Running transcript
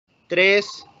3,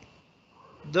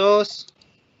 2,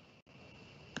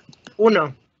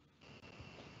 1.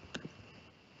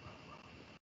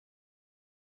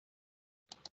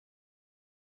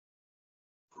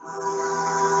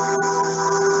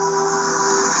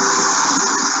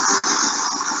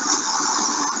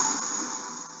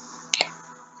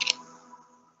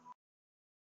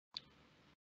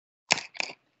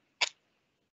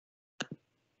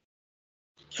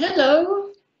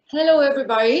 Hello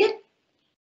everybody.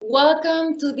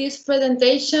 Welcome to this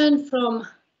presentation from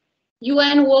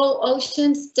UN World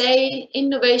Oceans Day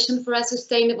Innovation for a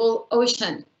Sustainable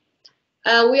Ocean.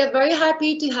 We are very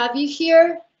happy to have you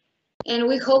here, and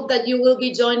we hope that you will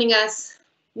be joining us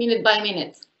minute by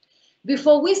minute.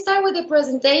 Before we start with the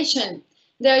presentation,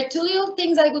 there are two little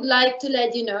things I would like to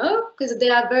let you know because they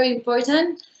are very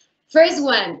important. First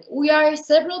one, we are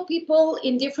several people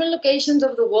in different locations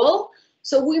of the world,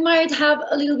 so we might have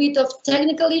a little bit of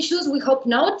technical issues. We hope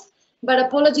not, but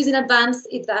apologies in advance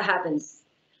if that happens.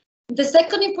 The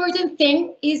second important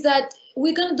thing is that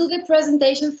we're going to do the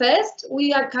presentation first.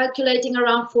 We are calculating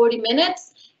around 40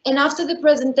 minutes. And after the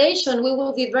presentation, we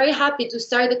will be very happy to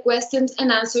start the questions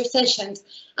and answer sessions.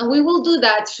 And we will do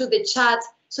that through the chat,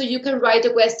 so you can write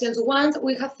the questions once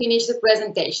we have finished the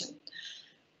presentation.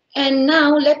 And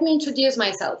now let me introduce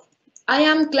myself. I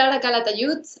am Clara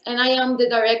Calatayud, and I am the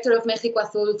director of México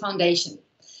Azul Foundation.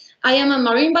 I am a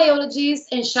marine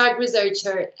biologist and shark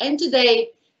researcher, and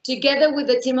today, together with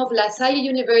the team of La Salle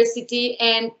University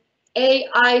and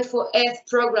AI4F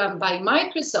program by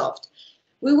Microsoft,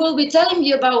 we will be telling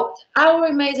you about our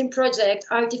amazing project,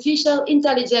 Artificial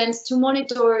Intelligence to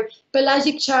Monitor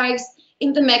Pelagic Sharks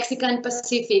in the Mexican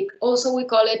Pacific. Also, we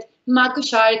call it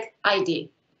Mako-ID.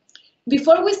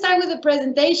 Before we start with the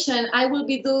presentation, I will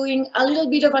be doing a little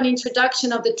bit of an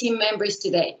introduction of the team members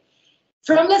today.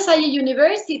 From La Salle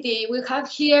University, we have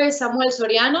here Samuel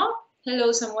Soriano.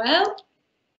 Hello, Samuel.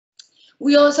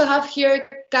 We also have here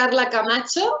Carla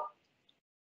Camacho,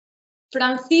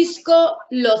 Francisco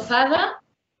Lozada,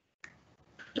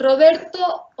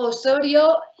 Roberto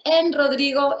Osorio, and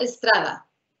Rodrigo Estrada.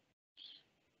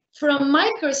 From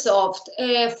Microsoft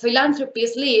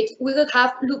Philanthropies Lead, we will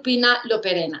have Lupina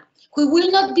Loperena, who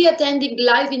will not be attending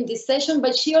live in this session,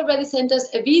 but she already sent us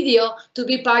a video to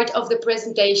be part of the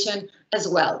presentation as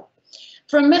well.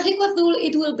 From México Azul,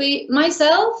 it will be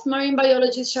myself, marine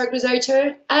biologist, shark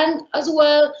researcher, and as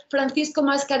well Francisco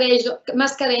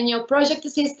Mascareño, project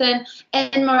assistant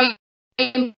and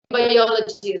marine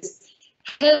biologist.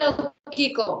 Hello,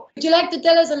 Kiko. Would you like to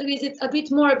tell us a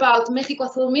bit more about México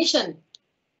Azul mission?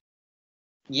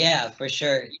 Yeah, for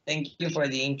sure. Thank you for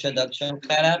the introduction,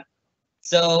 Clara.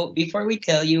 So before we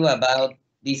tell you about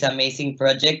this amazing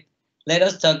project, let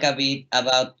us talk a bit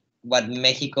about what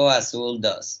México Azul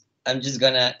does. I'm just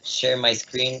gonna share my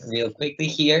screen real quickly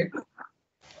here.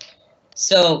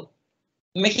 So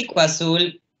México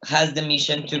Azul has the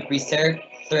mission to preserve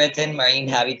threatened marine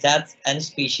habitats and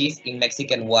species in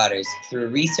Mexican waters through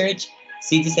research,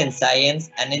 citizen science,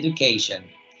 and education.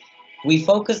 We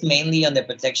focus mainly on the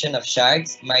protection of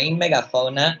sharks, marine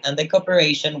megafauna, and the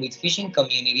cooperation with fishing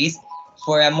communities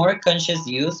for a more conscious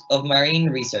use of marine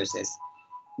resources.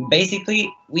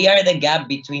 Basically, we are the gap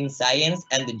between science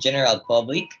and the general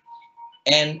public,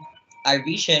 and our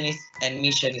vision and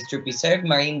mission is to preserve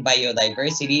marine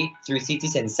biodiversity through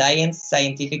citizen science,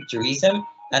 scientific tourism,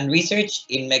 and research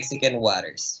in Mexican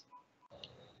waters.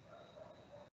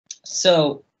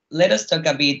 So let us talk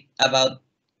a bit about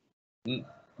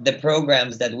the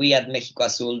programs that we at México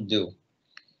Azul do.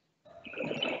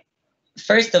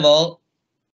 First of all,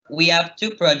 we have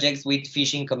two projects with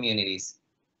fishing communities.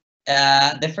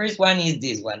 The first one is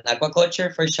this one,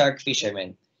 aquaculture for shark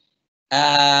fishermen.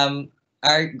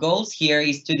 Our goals here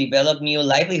is to develop new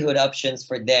livelihood options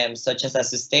for them, such as a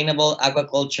sustainable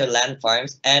aquaculture land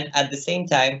farms, and at the same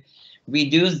time,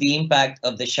 reduce the impact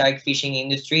of the shark fishing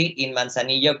industry in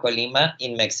Manzanillo, Colima,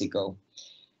 in Mexico.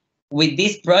 With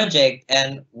this project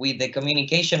and with the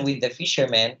communication with the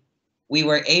fishermen, we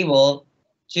were able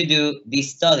to do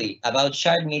this study about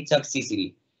shark meat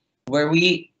toxicity, where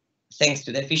we, thanks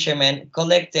to the fishermen,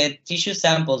 collected tissue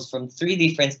samples from 3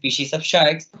 different species of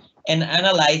sharks and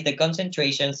analyzed the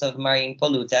concentrations of marine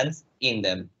pollutants in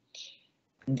them.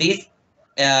 This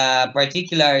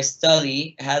particular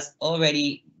study has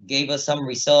already gave us some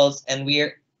results, and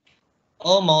we're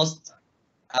almost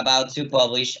about to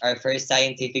publish our first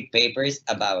scientific papers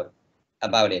about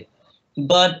it.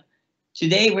 But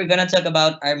today we're going to talk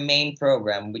about our main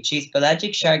program, which is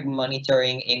pelagic shark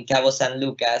monitoring in Cabo San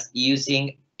Lucas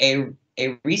using a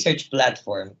research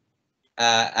platform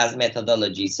as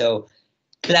methodology. So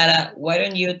Clara, why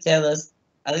don't you tell us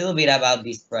a little bit about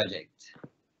this project?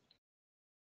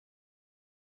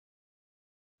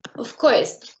 Of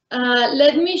course.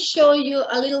 Let me show you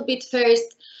a little bit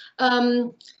first.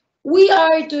 We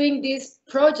are doing this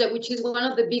project, which is one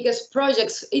of the biggest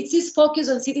projects. It is focused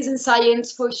on citizen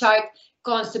science for shark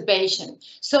conservation.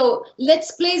 So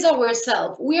let's place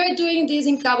ourselves. We are doing this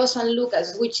in Cabo San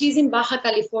Lucas, which is in Baja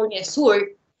California Sur,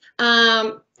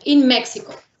 in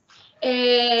Mexico.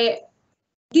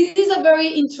 This is a very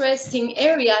interesting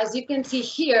area. As you can see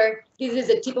here, this is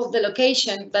the tip of the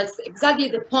location. That's exactly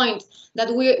the point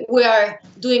that we are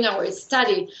doing our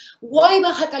study. Why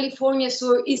Baja California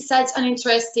Sur is such an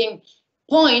interesting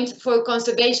point for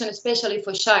conservation, especially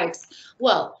for sharks?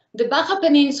 Well, the Baja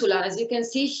Peninsula, as you can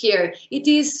see here, it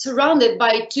is surrounded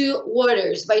by two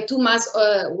waters, by two mass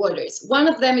waters. One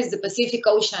of them is the Pacific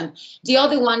Ocean. The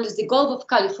other one is the Gulf of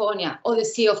California or the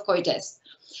Sea of Cortez.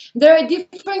 There are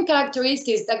different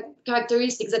characteristics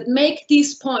that make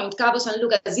this point, Cabo San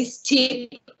Lucas, this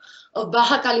tip of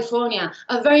Baja California,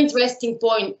 a very interesting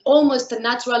point, almost a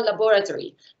natural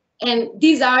laboratory. And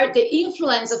these are the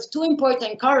influence of two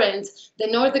important currents, the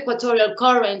North Equatorial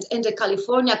Current and the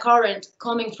California Current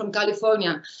coming from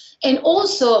California. And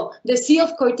also the Sea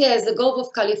of Cortez, the Gulf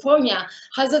of California,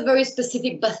 has a very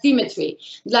specific bathymetry.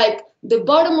 Like the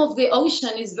bottom of the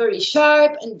ocean is very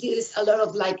sharp and there's a lot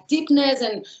of like deepness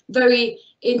and very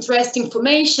interesting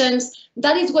formations.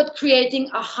 That is what creating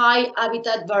a high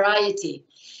habitat variety.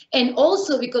 And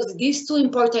also because these two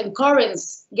important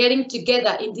currents getting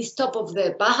together in this top of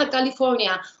the Baja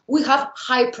California, we have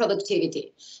high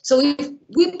productivity. So if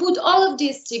we put all of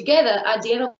this together, at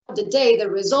the end of the day, the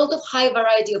result of high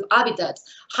variety of habitats,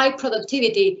 high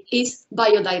productivity is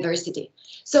biodiversity.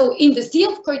 So in the Sea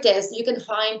of Cortez, you can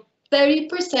find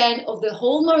 30% of the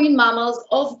whole marine mammals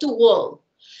of the world.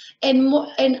 And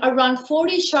around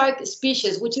 40 shark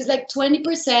species, which is like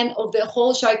 20% of the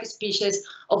whole shark species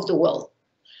of the world.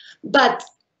 But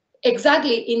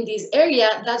exactly in this area,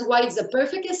 that's why it's a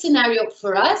perfect scenario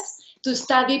for us to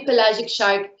study pelagic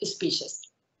shark species.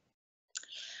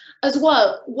 As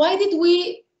well, why did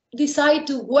we decide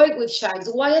to work with sharks?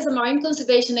 Why as a marine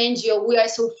conservation NGO, we are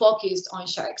so focused on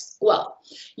sharks? Well,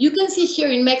 you can see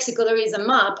here in Mexico, there is a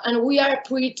map and we are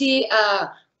pretty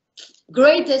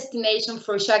great destination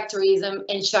for shark tourism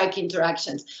and shark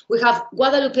interactions. We have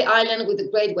Guadalupe Island with the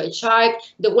great white shark,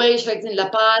 the whale sharks in La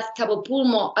Paz, Cabo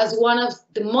Pulmo as one of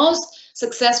the most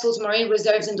successful marine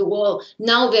reserves in the world.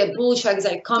 Now the bull sharks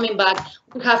are coming back.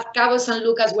 We have Cabo San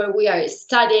Lucas where we are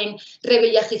studying,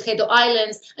 Revillagigedo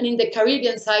Islands, and in the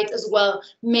Caribbean side as well,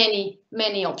 many,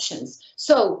 many options.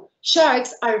 So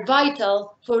sharks are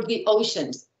vital for the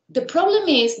oceans. The problem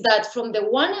is that from the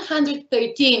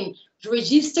 113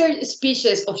 registered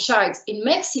species of sharks in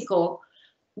Mexico,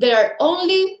 there are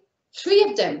only 3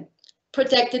 of them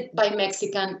protected by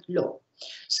Mexican law.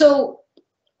 So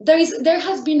there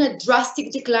has been a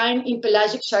drastic decline in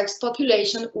pelagic sharks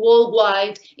population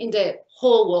worldwide in the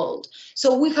whole world.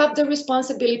 So we have the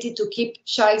responsibility to keep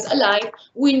sharks alive.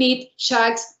 We need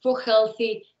sharks for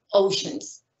healthy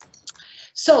oceans.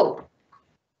 So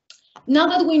now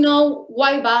that we know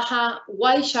why Baja,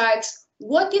 why sharks,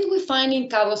 what did we find in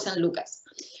Cabo San Lucas?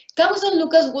 Cabo San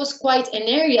Lucas was quite an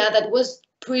area that was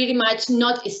pretty much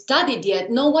not studied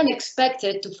yet. No one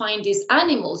expected to find these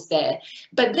animals there.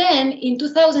 But then in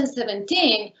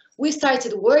 2017, we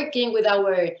started working with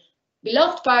our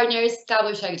beloved partners,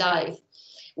 Cabo Shark Dive.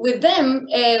 With them,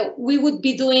 we would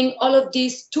be doing all of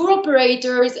these tour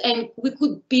operators and we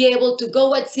could be able to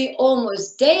go at sea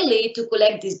almost daily to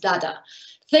collect this data.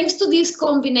 Thanks to this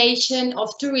combination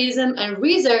of tourism and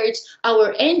research,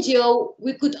 our NGO,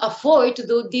 we could afford to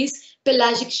do this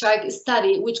pelagic shark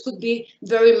study, which could be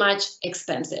very much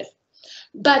expensive.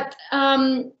 But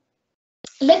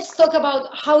let's talk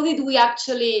about how did we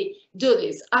actually do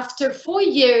this. After 4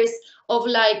 years of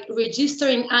like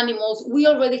registering animals, we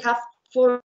already have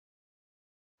 4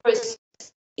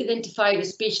 identified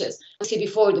species. You see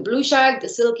before the blue shark, the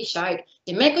silky shark,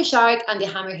 the Mako shark, and the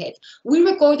hammerhead. We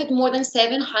recorded more than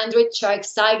 700 shark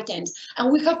sightings,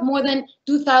 and we have more than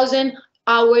 2,000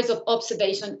 hours of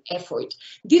observation effort.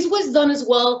 This was done as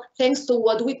well thanks to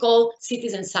what we call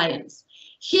citizen science.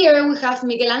 Here we have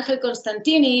Miguel Angel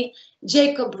Constantini,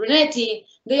 Jacob Brunetti.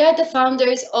 They are the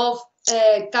founders of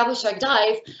Cabo Shark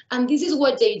Dive, and this is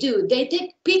what they do. They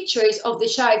take pictures of the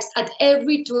sharks at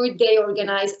every tour they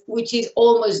organize, which is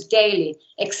almost daily,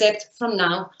 except from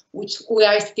now, which we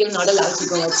are still not allowed to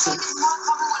go at sea.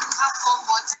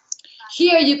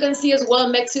 Here you can see as well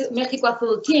Mexico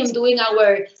Azul team doing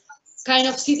our kind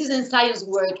of citizen science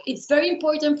work. It's very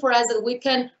important for us that we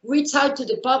can reach out to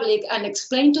the public and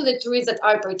explain to the tourists that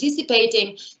are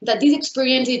participating that this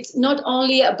experience is not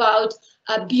only about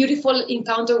a beautiful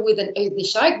encounter with the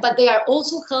shark, but they are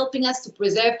also helping us to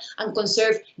preserve and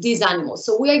conserve these animals.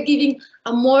 So we are giving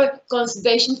a more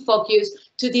conservation focus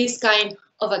to this kind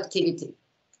of activity.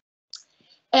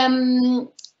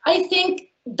 I think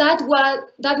that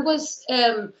was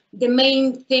the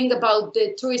main thing about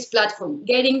the tourist platform,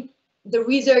 getting the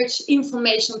research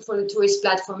information for the tourist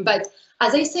platform. But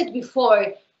as I said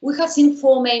before, we have seen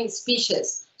 4 main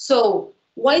species. So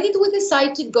why did we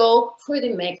decide to go for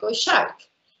the Mako shark?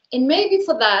 And maybe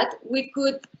for that, we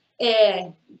could,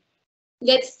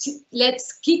 let's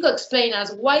Kiko explain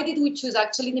us, why did we choose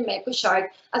actually the Mako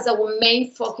shark as our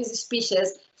main focus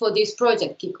species for this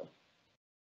project, Kiko?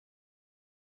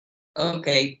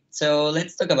 Okay, so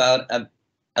let's talk about a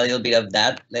little bit of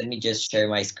that. Let me just share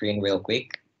my screen real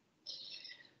quick.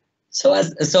 So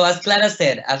as Clara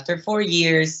said, after 4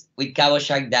 years with Cabo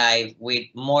Shark Dive, with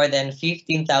more than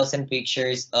 15,000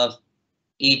 pictures of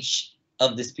each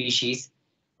of the species,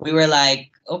 we were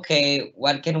like, okay,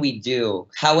 what can we do?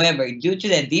 However, due to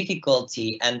the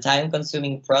difficulty and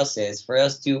time-consuming process for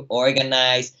us to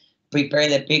organize, prepare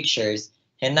the pictures,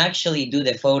 and actually do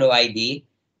the photo ID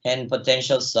and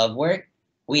potential subwork,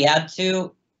 we had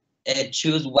to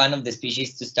choose one of the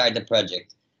species to start the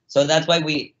project. So that's why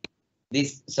we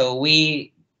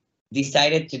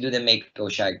decided to do the Mako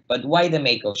shark. But why the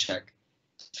Mako shark?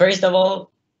 First of all,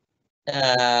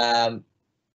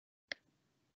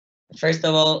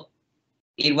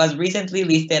 it was recently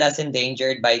listed as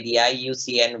endangered by the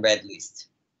IUCN Red List.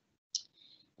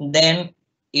 Then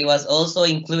it was also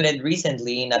included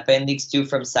recently in Appendix 2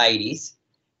 from CITES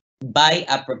by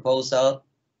a proposal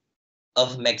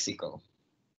of Mexico.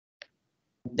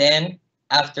 Then,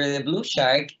 after the blue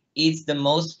shark, it's the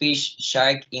most fished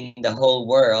shark in the whole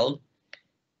world.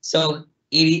 So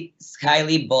it is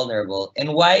highly vulnerable.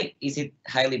 And why is it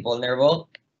highly vulnerable?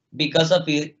 Because of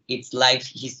its life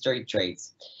history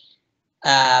traits.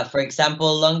 For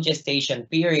example, long gestation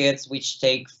periods, which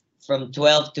take from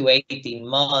 12 to 18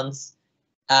 months.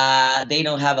 They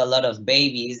don't have a lot of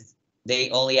babies.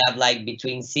 They only have like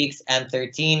between 6 and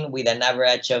 13 with an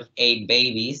average of 8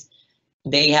 babies.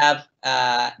 They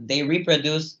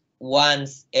reproduce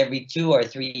once every 2 or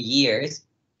 3 years.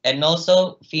 And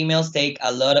also females take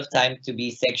a lot of time to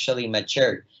be sexually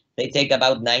mature. They take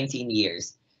about 19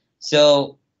 years.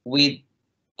 So with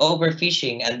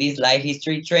overfishing and these life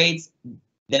history traits,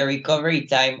 the recovery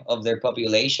time of their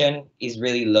population is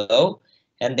really low,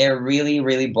 and they're really,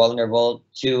 really vulnerable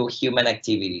to human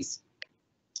activities.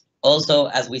 Also,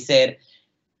 as we said,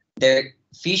 their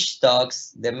fish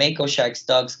stocks, the Mako shark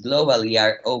stocks globally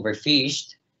are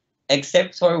overfished,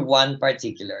 except for one in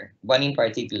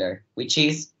particular, which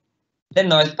is the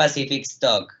North Pacific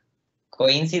stock.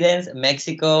 Coincidence,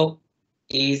 Mexico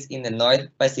is in the North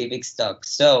Pacific stock.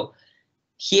 So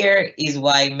here is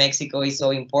why Mexico is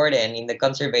so important in the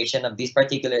conservation of this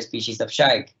particular species of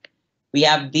shark. We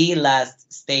have the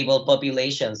last stable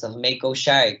populations of Mako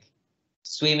shark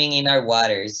swimming in our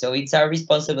waters, so it's our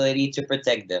responsibility to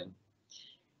protect them.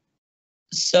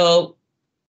 So,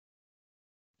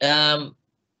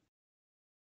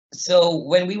 so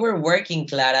when we were working,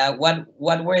 Clara, what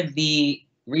were the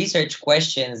research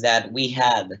questions that we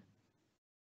had?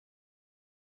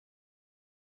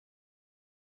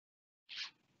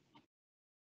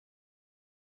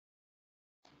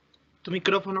 Tu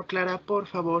micrófono, Clara, por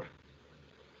favor.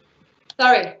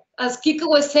 Sorry, as Kiko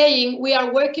was saying, we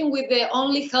are working with the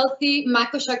only healthy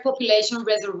Mako shark population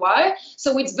reservoir,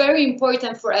 so it's very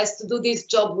important for us to do this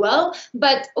job well.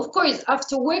 But of course,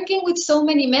 after working with so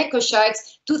many Mako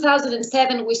sharks,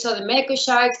 2007 we saw the Mako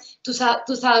sharks,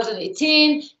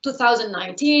 2018,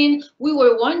 2019, we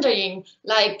were wondering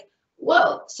like,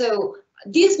 well, so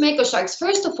these Mako sharks,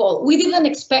 first of all, we didn't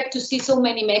expect to see so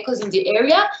many Makos in the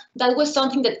area. That was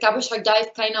something that Cabo Shark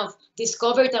Dive kind of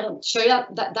discovered and shared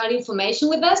that information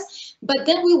with us. But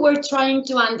then we were trying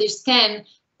to understand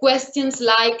questions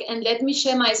like, and let me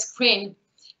share my screen.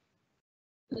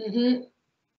 There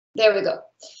we go.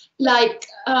 Like,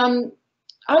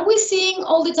 are we seeing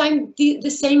all the time the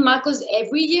same Makos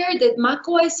every year? The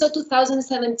Mako I saw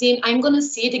 2017, I'm going to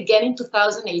see it again in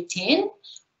 2018.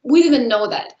 We didn't know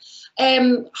that.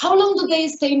 How long do they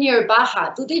stay near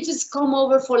Baja? Do they just come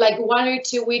over for like 1 or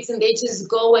 2 weeks and they just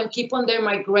go and keep on their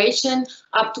migration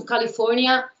up to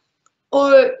California?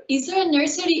 Or is there a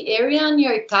nursery area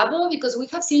near Cabo? Because we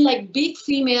have seen like big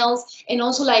females and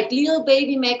also like little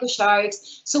baby mako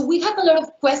sharks. So we have a lot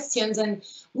of questions, and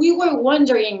we were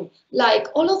wondering, like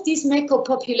all of this mako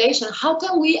population, how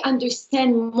can we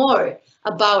understand more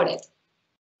about it?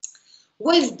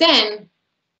 Was then,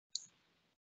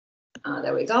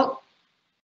 there we go.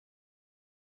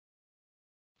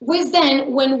 Was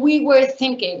then when we were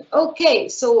thinking, okay,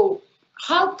 so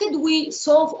how could we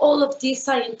solve all of these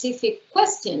scientific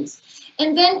questions?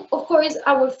 And then, of course,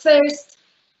 our first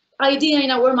idea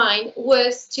in our mind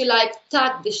was to like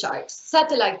tag the sharks,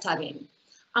 satellite tagging.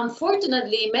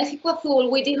 Unfortunately, Mexico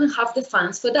Azul, we didn't have the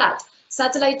funds for that.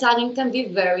 Satellite tagging can be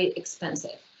very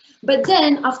expensive. But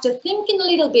then after thinking a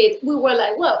little bit, we were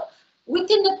like, well, we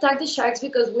cannot tag the sharks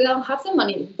because we don't have the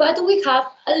money, but we have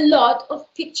a lot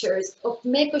of pictures of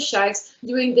mako sharks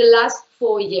during the last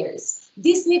 4 years.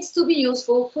 This needs to be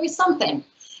useful for something.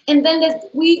 And then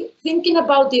we thinking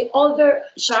about the other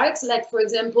sharks, like for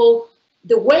example,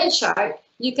 the whale shark,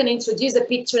 you can introduce a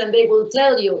picture and they will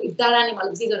tell you if that animal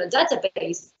exists on a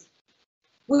database.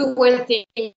 We were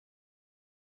thinking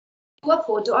a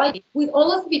photo ID with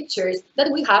all of the pictures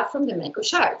that we have from the mako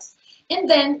sharks. And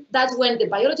then that's when the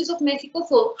biologists of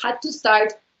Mexico had to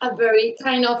start a very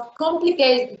kind of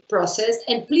complicated process.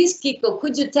 And please, Kiko,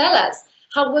 could you tell us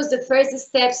how was the first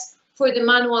steps for the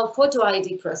manual photo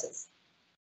ID process?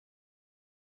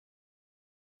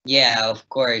 Yeah, of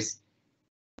course.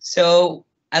 So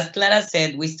as Clara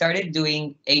said, we started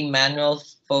doing a manual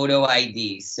photo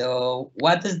ID. So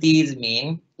what does this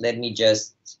mean? Let me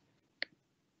just...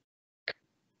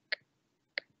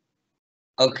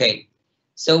 Okay.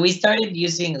 So we started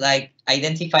using like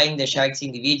identifying the sharks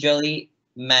individually,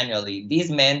 manually. This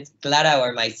meant Clara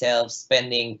or myself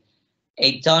spending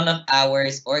a ton of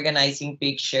hours organizing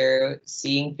pictures,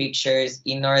 seeing pictures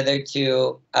in order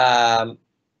to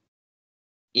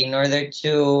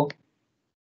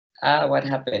what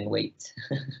happened? Wait.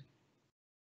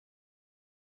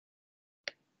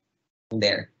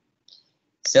 There.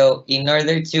 So in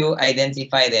order to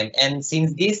identify them, and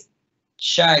since these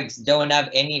sharks don't have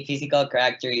any physical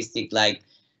characteristic like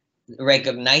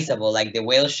recognizable, like the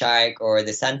whale shark or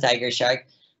the sand tiger shark,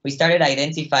 we started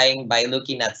identifying by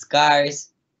looking at scars,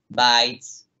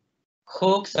 bites,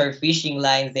 hooks or fishing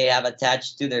lines they have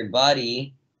attached to their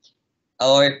body,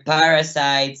 or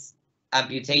parasites,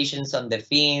 amputations on the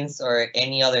fins, or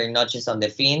any other notches on the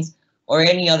fins, or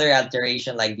any other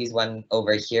alteration like this one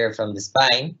over here from the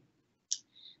spine.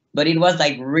 But it was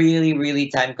like really, really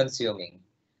time consuming.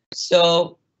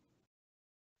 So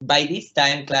by this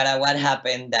time, Clara, what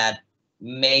happened that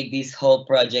made this whole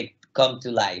project come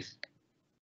to life?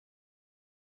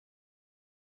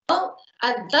 Well,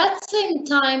 at that same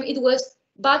time, it was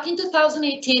back in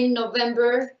 2018,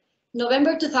 November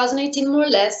 2018, more or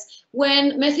less,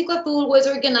 when Mexico Azul was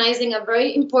organizing a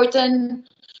very important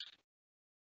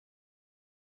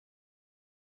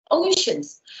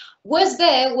oceans. Was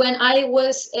there when I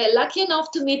was lucky enough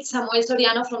to meet Samuel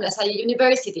Soriano from La Salle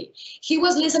University. He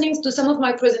was listening to some of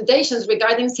my presentations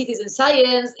regarding citizen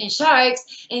science and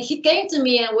sharks, and he came to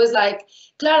me and was like,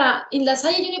 Clara, in La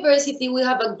Salle University, we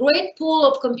have a great pool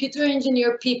of computer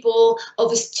engineer people,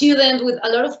 of students with a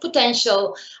lot of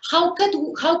potential. How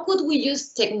could we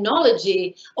use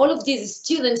technology, all of these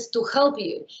students, to help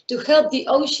you, to help the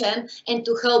ocean and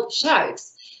to help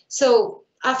sharks? So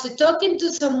after talking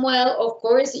to Samuel, of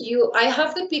course, I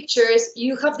have the pictures,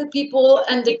 you have the people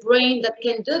and the brain that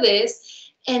can do this.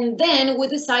 And then we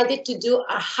decided to do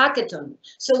a hackathon.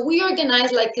 So we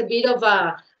organized like a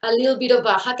little bit of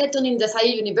a hackathon in La Salle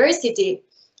University.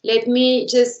 Let me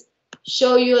just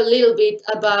show you a little bit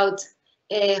about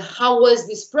how was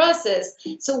this process.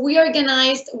 So we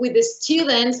organized with the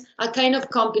students a kind of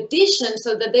competition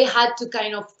so that they had to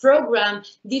kind of program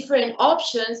different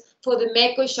options for the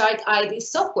Mako Shark ID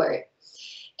software.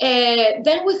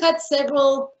 Then we had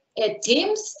several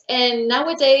teams, and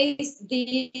nowadays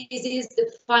this is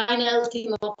the final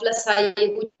team of La Salle,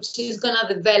 which is gonna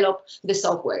develop the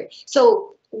software.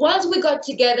 So once we got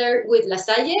together with La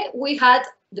Salle, we had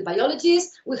the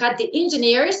biologists, we had the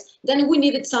engineers, then we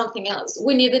needed something else.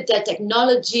 We needed the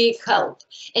technology help.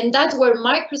 And that's where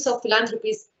Microsoft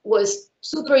Philanthropies was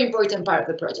super important part of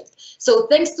the project. So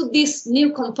thanks to this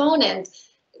new component,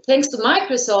 thanks to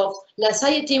Microsoft, La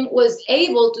Salle team was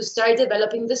able to start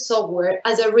developing the software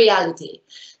as a reality.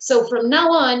 So from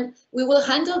now on, we will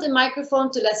handle the microphone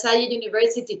to La Salle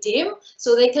University team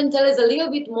so they can tell us a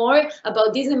little bit more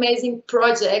about this amazing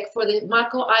project for the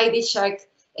Mako-ID Shark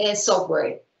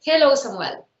software. Hello,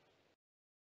 Samuel.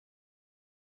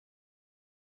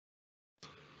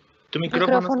 Tu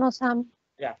micrófono. Sam.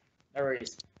 Yeah, no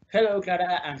worries. Hello,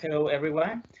 Clara, and hello,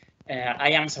 everyone.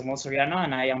 I am Samuel Soriano,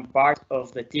 and I am part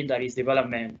of the team that is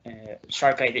developing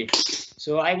Shark-ID.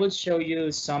 So I will show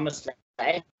you some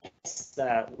slides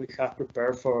that we have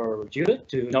prepared for you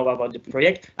to know about the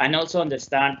project and also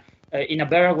understand in a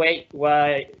better way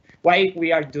why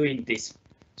we are doing this.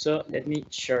 So let me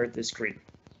share the screen.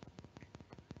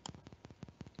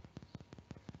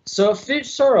 So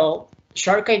first of all,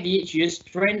 Shark-ID uses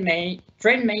three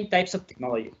main types of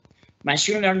technology: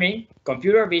 machine learning,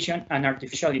 computer vision, and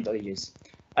artificial intelligence.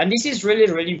 And this is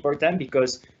really, really important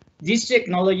because these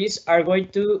technologies are going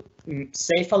to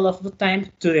save a lot of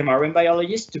time to the marine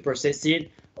biologists to processing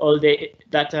all the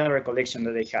data recollection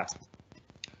that they have.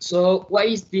 So why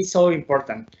is this so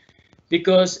important?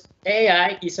 Because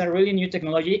AI is a really new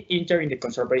technology entering the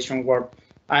conservation world.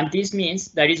 And this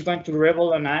means that it's going to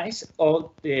revolutionize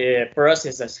all the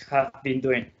processes have been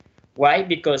doing. Why?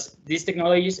 Because these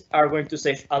technologies are going to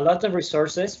save a lot of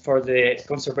resources for the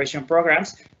conservation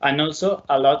programs and also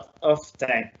a lot of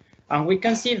time. And we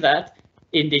can see that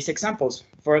in these examples.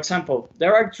 For example,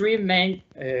 there are three main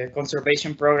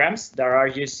conservation programs that are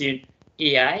using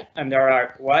AI, and there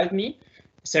are WildMe,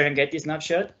 Serengeti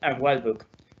Snapshot, and Wildbook.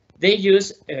 They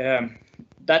use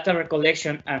data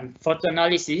recollection and photo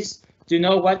analysis to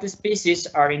know what species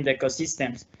are in the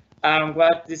ecosystems. And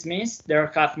what this means, they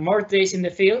have more days in the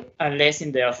field and less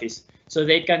in the office. So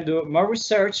they can do more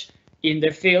research in the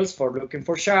fields for looking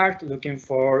for sharks, looking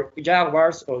for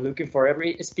jaguars, or looking for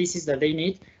every species that they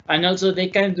need. And also they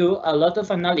can do a lot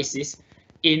of analysis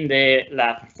in the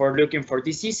lab for looking for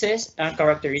diseases and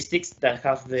characteristics that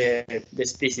have the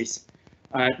species.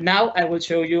 Now I will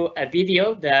show you a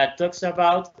video that talks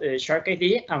about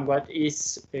Shark-ID and what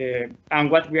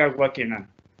we are working on.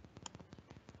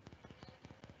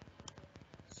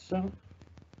 So,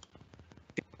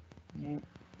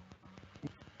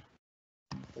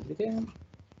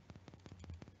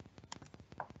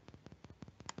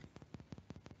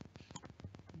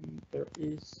 there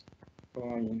is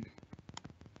going.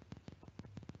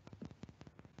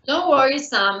 Don't worry,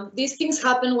 Sam. These things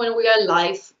happen when we are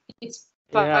live. It's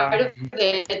part of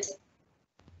it.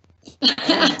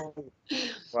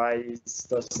 Why it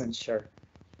doesn't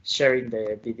sharing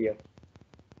the video?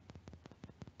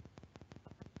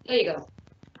 There you go.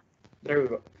 There we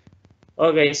go.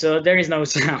 Okay, so there is no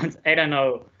sound. I don't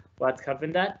know what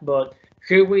happened that, but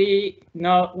here we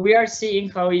are seeing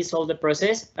how is all the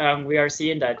process, and we are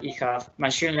seeing that it have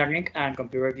machine learning and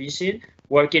computer vision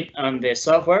working on the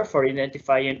software for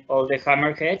identifying all the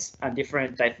hammerheads and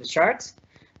different types of sharks.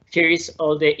 Here is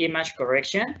all the image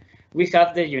correction. We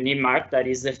have the unique mark that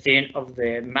is the fin of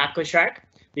the Mako shark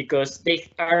because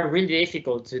they are really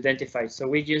difficult to identify. So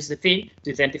we use the fin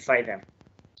to identify them.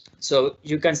 So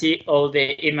you can see all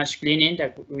the image cleaning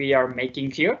that we are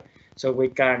making here. So we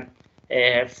can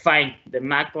find the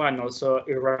Mako and also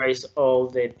erase all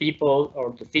the people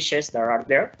or the fishes that are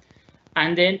there.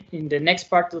 And then in the next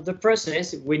part of the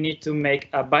process, we need to make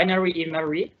a binary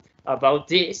imagery about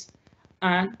this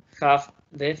and have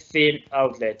the fin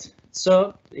outlet.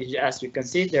 So as you can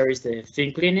see, there is the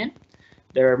fin cleaning.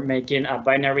 They're making a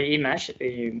binary image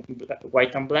in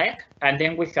white and black, and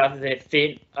then we have the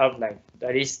fin outline.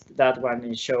 That is that one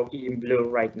is shown in blue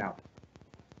right now.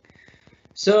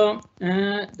 So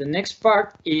the next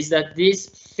part is that this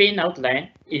fin outline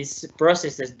is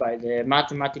processed by the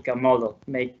mathematical model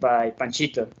made by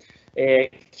Panchito.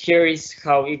 Here is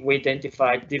how we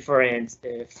identify different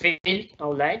fin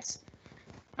outlines,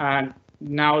 and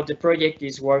now the project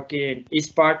is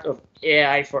part of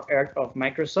AI for Earth of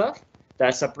Microsoft.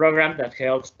 That's a program that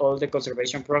helps all the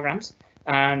conservation programs.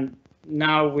 And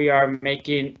now we are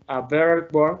making a better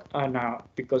work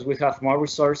because we have more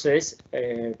resources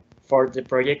for the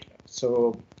project.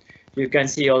 So you can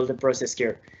see all the process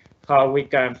here. How we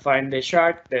can find the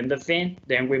shark, then the fin,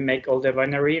 then we make all the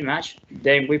binary image,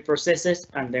 then we process it,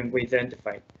 and then we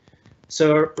identify it.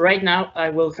 So right now I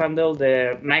will handle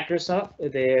the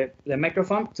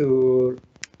microphone to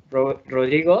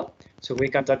Rodrigo, so we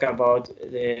can talk about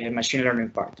the machine learning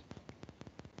part.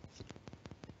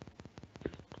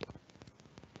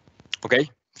 Okay,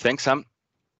 thanks, Sam.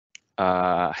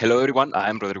 Hello, everyone.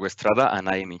 I'm Rodrigo Estrada, and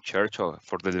I am in charge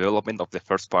for the development of the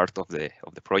first part of the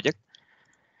project.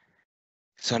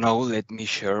 So now let me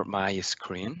share my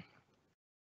screen.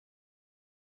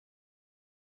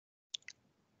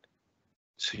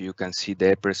 So you can see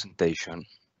the presentation.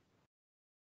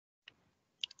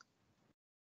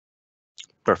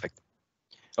 Perfect.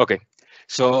 Okay,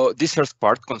 so this first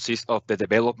part consists of the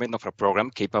development of a program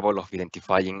capable of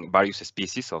identifying various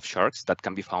species of sharks that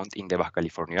can be found in the Baja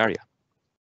California area.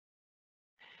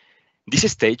 This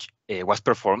stage was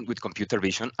performed with computer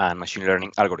vision and machine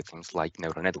learning algorithms like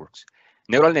neural networks.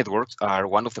 Neural networks are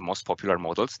one of the most popular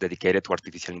models dedicated to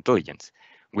artificial intelligence.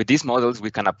 With these models, we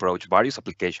can approach various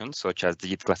applications such as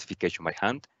digit classification by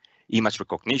hand, image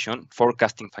recognition,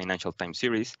 forecasting financial time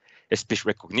series, speech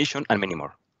recognition, and many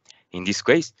more. In this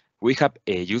case, we have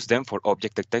used them for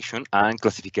object detection and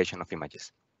classification of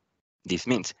images. This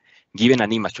means, given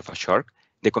an image of a shark,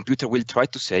 the computer will try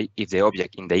to say if the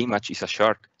object in the image is a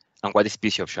shark and what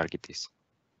species of shark it is.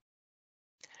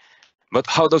 But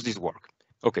how does this work?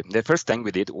 Okay, the first thing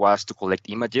we did was to collect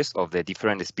images of the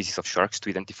different species of sharks to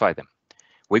identify them.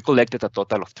 We collected a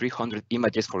total of 300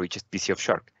 images for each species of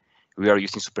shark. We are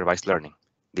using supervised learning.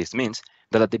 This means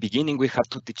that at the beginning we have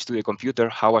to teach to the computer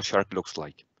how a shark looks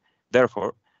like.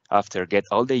 Therefore, after get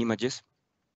all the images,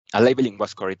 a labeling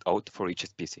was carried out for each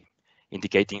species,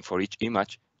 indicating for each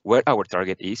image where our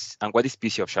target is and what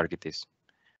species of shark it is.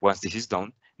 Once this is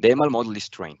done, the ML model is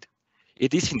trained.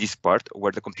 It is in this part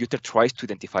where the computer tries to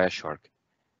identify a shark.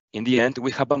 In the end,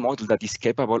 we have a model that is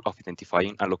capable of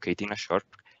identifying and locating a shark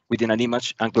within an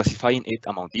image and classifying it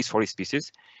among these 4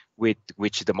 species with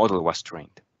which the model was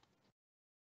trained.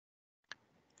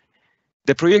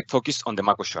 The project focused on the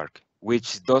Mako shark,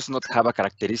 which does not have a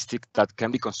characteristic that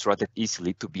can be constructed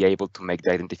easily to be able to make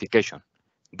the identification.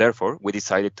 Therefore, we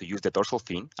decided to use the dorsal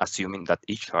fin, assuming that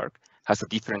each shark has a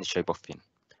different shape of fin.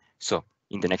 So,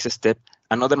 in the next step,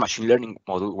 another machine learning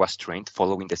model was trained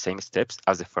following the same steps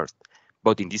as the first,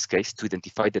 but in this case to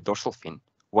identify the dorsal fin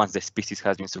once the species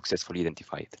has been successfully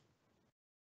identified.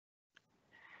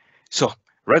 So,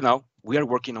 right now, we are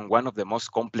working on one of the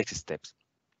most complex steps,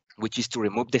 which is to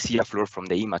remove the sea floor from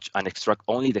the image and extract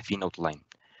only the fin outline.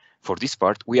 For this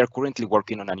part, we are currently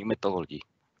working on a new methodology,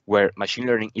 where machine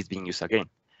learning is being used again,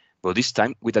 but this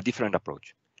time with a different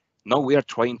approach. Now we are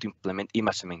trying to implement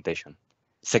image segmentation.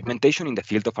 Segmentation in the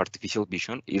field of artificial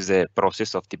vision is the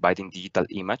process of dividing digital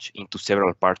image into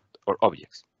several parts or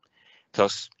objects.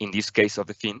 Thus, in this case of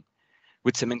the fin,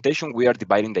 with segmentation we are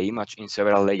dividing the image in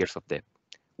several layers of depth,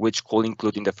 which could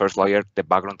include in the first layer the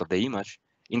background of the image,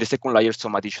 in the second layer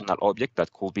some additional object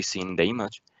that could be seen in the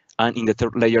image, and in the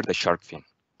third layer the shark fin.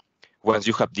 Once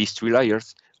you have these 3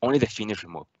 layers, only the fin is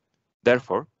removed,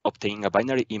 therefore obtaining a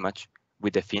binary image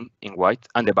with the fin in white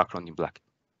and the background in black.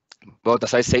 But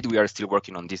as I said, we are still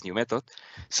working on this new method.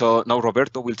 So now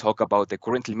Roberto will talk about the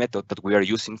current method that we are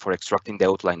using for extracting the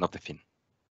outline of the fin.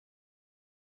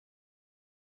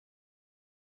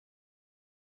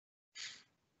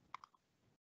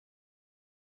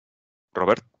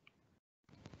 Robert?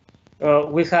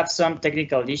 We have some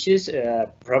technical issues.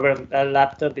 Robert's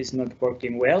laptop is not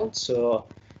working well, so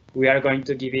we are going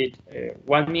to give it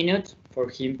 1 minute for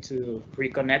him to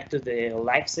reconnect to the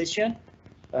live session.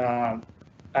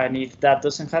 And if that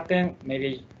doesn't happen,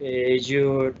 maybe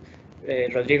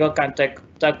Rodrigo can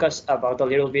talk us about a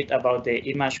little bit about the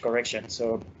image correction.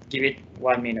 So give it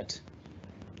 1 minute.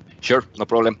 Sure, no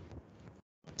problem.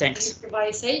 Thanks.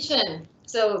 Improvisation.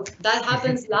 So that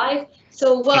happens live.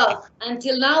 So, well,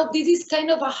 until now, this is kind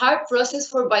of a hard process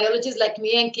for biologists like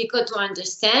me and Kiko to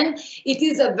understand. It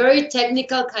is a very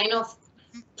technical kind of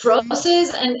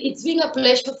process, and it's been a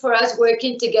pleasure for us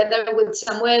working together with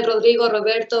Samuel, Rodrigo,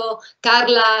 Roberto,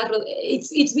 Carla.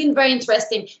 It's been very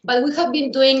interesting, but we have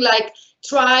been doing like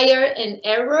trial and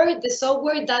error. The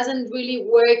software doesn't really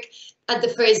work at the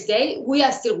first day. We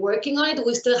are still working on it.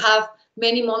 We still have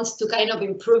many months to kind of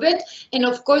improve it. And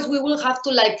of course, we will have to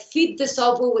like feed the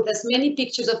software with as many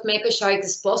pictures of Mako shark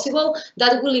as possible.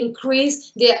 That will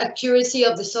increase the accuracy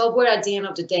of the software at the end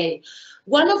of the day.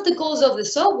 One of the goals of the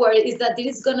software is that it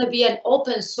is going to be an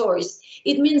open source.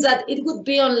 It means that it would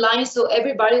be online so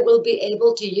everybody will be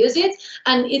able to use it,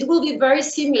 and it will be very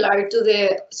similar to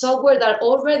the software that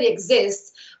already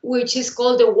exists, which is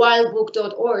called the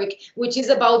wildbook.org, which is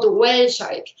about the whale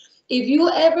shark. If you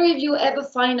ever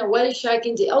find a whale shark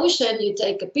in the ocean, you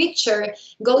take a picture,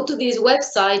 go to this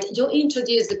website, you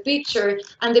introduce the picture,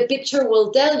 and the picture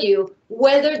will tell you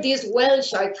whether this whale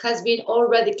shark has been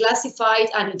already classified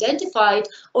and identified,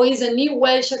 or is a new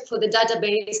whale shark for the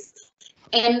database,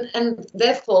 and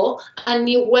therefore a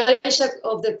new whale shark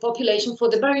of the population for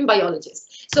the marine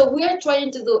biologists. So we are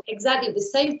trying to do exactly the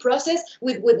same process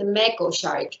with the Mako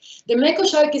shark. The Mako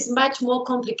shark is much more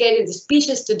complicated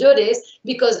species to do this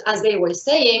because, as they were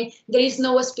saying, there is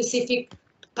no specific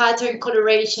pattern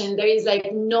coloration. There is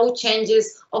like no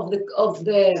changes of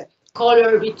the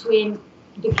color between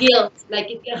the gills, like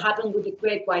it can happen with the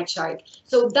great white shark.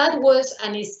 So that was,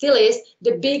 and it still is,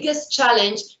 the biggest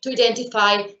challenge to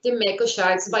identify the Mako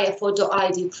sharks by a photo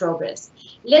ID progress.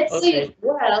 Let's say as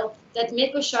well that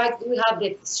Mako shark, we have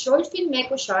the short fin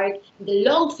Mako shark, the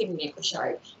long fin Mako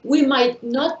shark. We might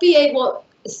not be able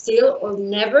still or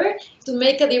never to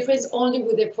make a difference only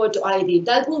with the photo ID.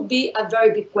 That will be a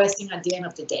very big question at the end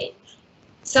of the day.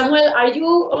 Samuel, are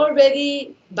you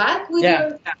already back with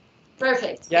your...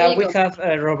 Perfect. Yeah, we have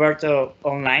Roberto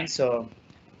online, so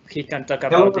he can talk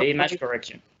about the image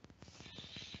correction.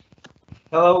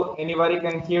 Hello, anybody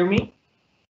can hear me?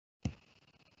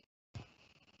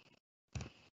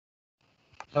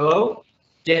 Hello?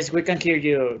 Yes, we can hear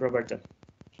you, Roberto.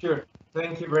 Sure,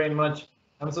 thank you very much.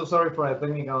 I'm so sorry for the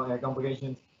technical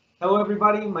complications. Hello,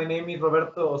 everybody. My name is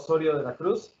Roberto Osorio de la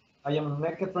Cruz. I am a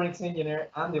mechatronics engineer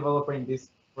and developer in this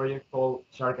project called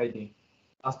Shark-ID.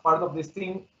 As part of this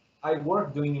team, I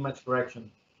work doing image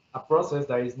correction, a process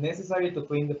that is necessary to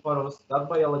clean the photos that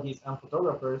biologists and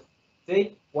photographers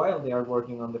take while they are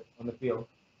working on the field.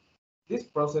 This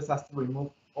process has to remove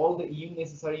all the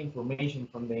unnecessary information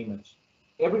from the image.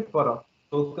 Every photo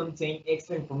will contain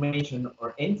extra information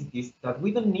or entities that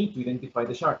we don't need to identify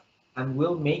the shark and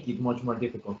will make it much more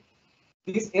difficult.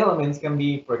 These elements can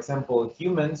be, for example,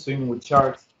 humans swimming with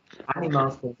sharks,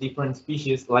 animals from different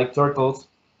species like turtles,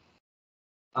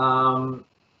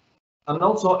 and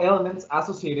also elements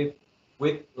associated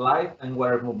with light and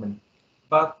water movement.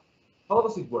 But how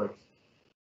does it work?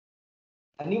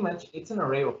 An image, it's an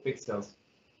array of pixels.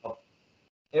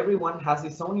 Everyone has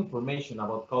its own information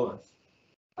about colors.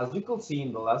 As you could see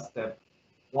in the last step,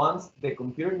 once the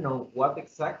computer knows what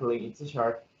exactly is a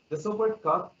shark, the software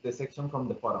cut the section from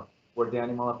the photo where the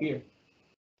animal appeared.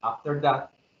 After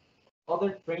that,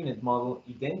 other trained model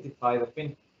identify the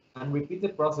fin and repeat the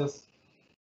process,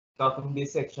 cutting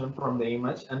this section from the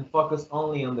image and focus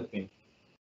only on the fin.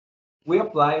 We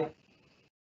apply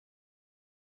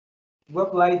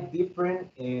different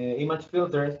image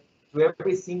filters to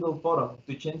every single photo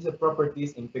to change the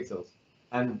properties in pixels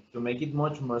and to make it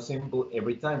much more simple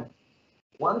every time.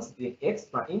 Once the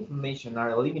extra information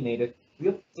are eliminated, we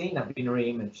obtain a binary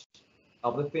image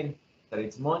of the fin that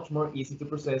is much more easy to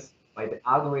process by the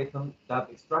algorithm that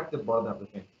extracts the border of the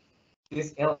fin.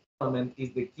 This element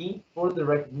is the key for the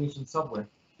recognition software.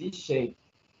 This shape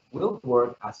will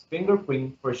work as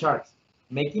fingerprint for sharks,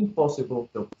 making possible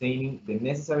the obtaining the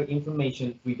necessary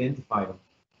information to identify them.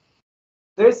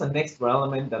 There is an extra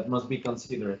element that must be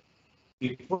considered.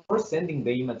 Before sending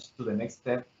the image to the next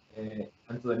step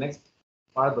and to the next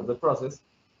part of the process,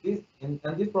 this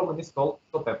problem is called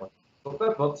copepods.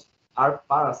 Copepods are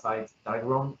parasites that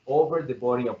grow over the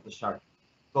body of the shark,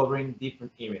 covering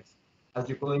different areas. As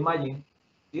you could imagine,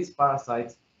 these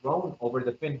parasites grow over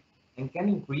the fin and can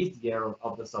increase the error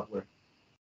of the software.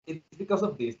 It's because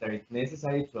of this that it's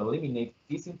necessary to eliminate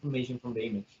this information from the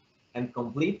image and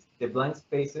complete the blank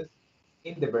spaces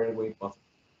in the very way possible.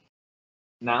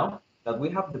 Now that we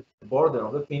have the border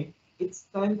of the fin, it's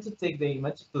time to take the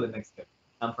image to the next step,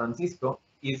 and Francisco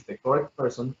is the correct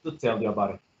person to tell you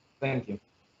about it. Thank you.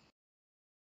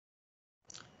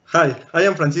 Hi, I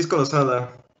am Francisco Lozada.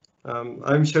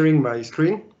 I'm sharing my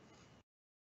screen.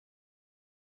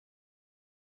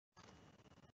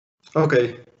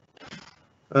 Okay.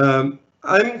 I'm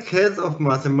head of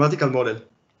mathematical model.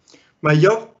 My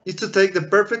job is to take the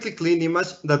perfectly clean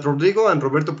image that Rodrigo and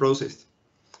Roberto processed.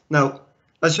 Now,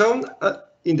 as shown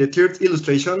in the third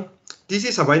illustration, this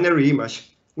is a binary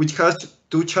image, which has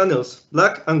two channels,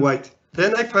 black and white.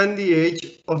 Then I find the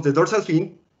edge of the dorsal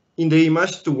fin in the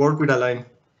image to work with a line.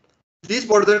 This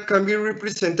border can be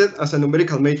represented as a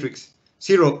numerical matrix,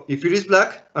 0 if it is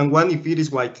black and 1 if it is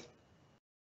white.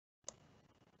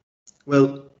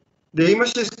 Well, the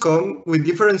images come with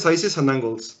different sizes and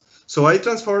angles, so I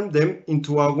transformed them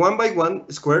into a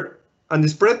 1x1 square and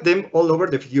spread them all over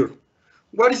the figure.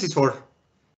 What is this for?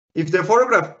 If the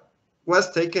photograph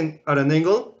was taken at an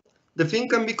angle, the fin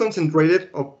can be concentrated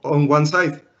on one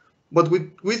side, but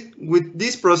with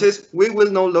this process, we will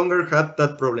no longer have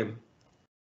that problem.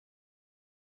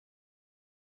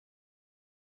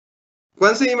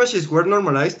 Once the images were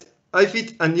normalized, I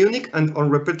fit an unique and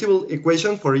unrepeatable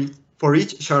equation for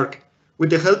each shark with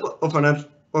the help of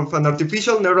an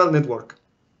artificial neural network.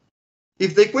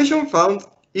 If the equation found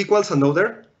equals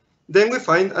another, then we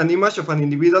find an image of an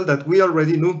individual that we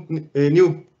already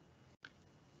knew.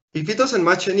 If it doesn't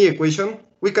match any equation,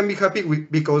 we can be happy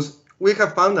because we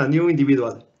have found a new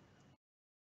individual.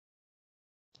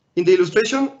 In the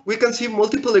illustration, we can see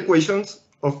multiple equations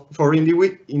for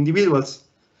individuals.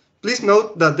 Please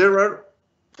note that there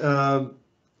are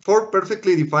 4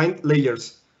 perfectly defined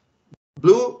layers: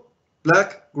 blue,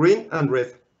 black, green, and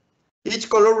red. Each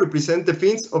color represents the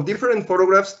fins of different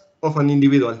photographs of an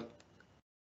individual.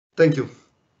 Thank you.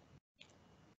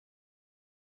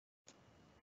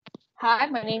 Hi,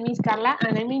 my name is Carla,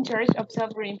 and I'm in charge of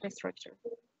software infrastructure.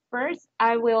 First,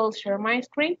 I will share my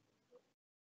screen.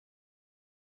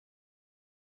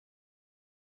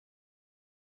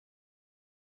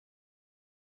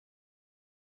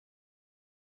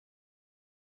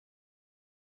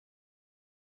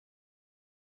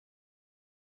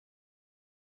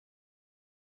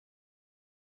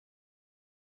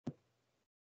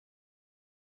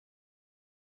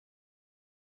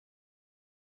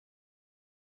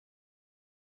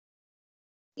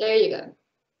 There you go.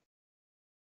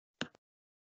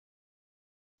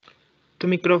 Tu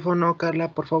micrófono, Carla,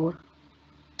 por favor.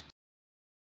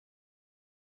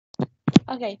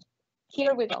 Okay,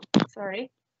 here we go. Sorry.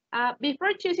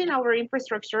 Before choosing our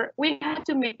infrastructure, we had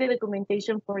to make the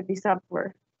documentation for the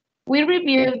software. We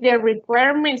reviewed the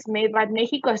requirements made by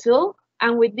Mexico Azul,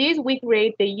 and with this, we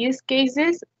create the use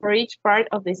cases for each part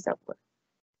of the software.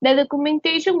 The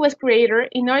documentation was created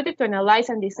in order to analyze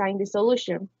and design the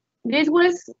solution. This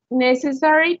was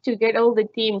necessary to get all the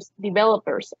teams,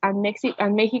 developers, and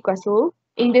Mexico Azul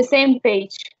in the same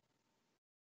page,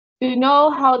 to know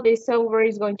how the software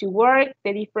is going to work,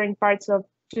 the different parts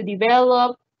to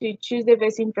develop, to choose the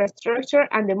best infrastructure,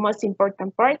 and the most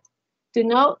important part, to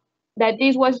know that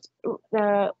this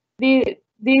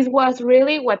was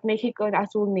really what Mexico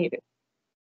Azul needed.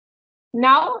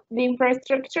 Now, the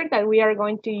infrastructure that we are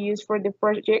going to use for the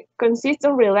project consists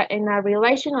of in a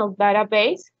relational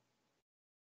database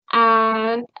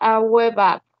and a web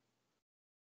app.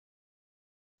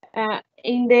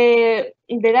 In the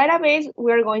database,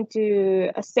 we are going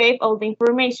to save all the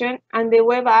information, and the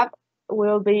web app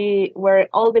will be where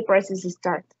all the processes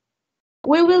start.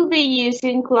 We will be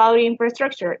using cloud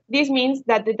infrastructure. This means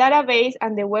that the database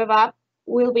and the web app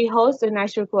will be hosted on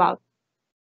Azure Cloud.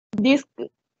 This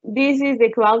is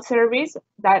the cloud service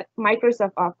that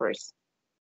Microsoft offers.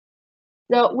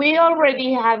 So we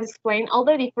already have explained all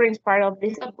the different parts of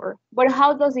the software, but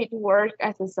how does it work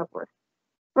as a software?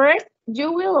 First,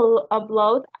 you will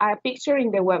upload a picture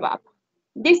in the web app.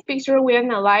 This picture we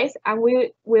analyze and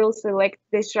we will select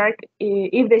the shark,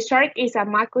 if the shark is a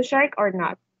Mako shark or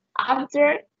not.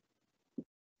 After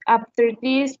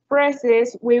this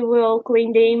process, we will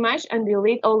clean the image and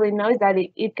delete all the noise that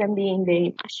it can be in the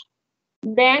image.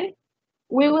 Then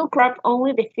we will crop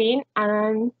only the fin,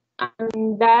 and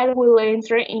that will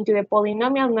enter into the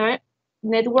polynomial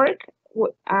network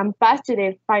and pass to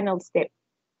the final step.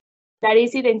 That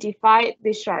is identify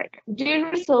the shark. The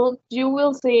result, you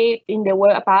will see it in the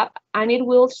web app, and it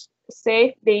will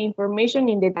save the information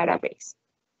in the database.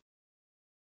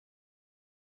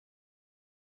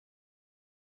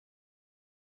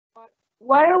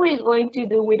 What are we going to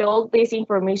do with all this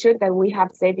information that we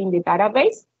have saved in the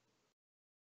database?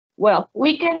 Well,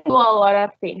 we can do a lot of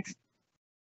things.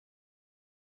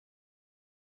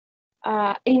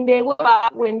 In the web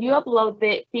app, when you upload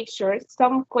the pictures,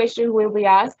 some questions will be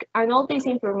asked, and all this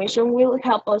information will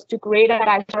help us to create a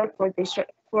dashboard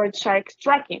for shark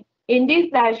tracking. In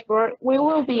this dashboard, we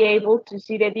will be able to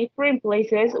see the different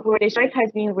places where the shark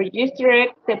has been registered,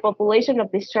 the population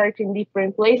of the shark in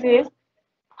different places,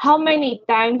 how many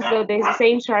times the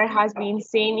same shark has been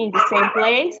seen in the same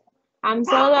place, and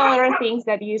some other things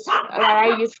that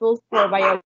are useful for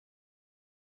biology.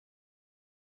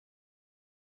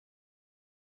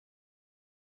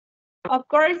 Of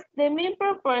course, the main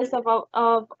purpose of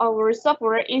our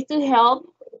software is to help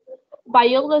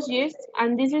biologists,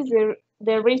 and this is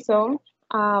the reason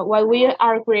why we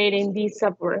are creating this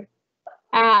software.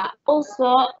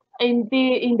 Also, in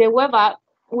the web app,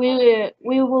 we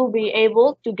will be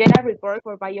able to get a report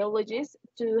for biologists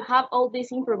to have all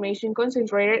this information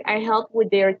concentrated and help with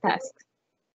their tasks.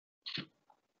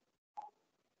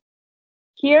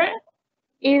 Here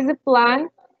is the plan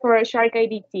for a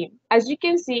Shark-ID team. As you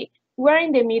can see, we're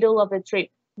in the middle of the trip,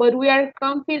 but we are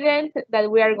confident that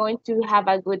we are going to have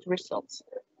a good results.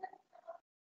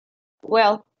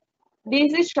 Well,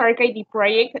 this is Shark-ID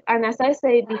project, and as I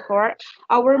said before,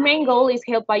 our main goal is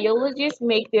help biologists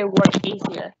make their work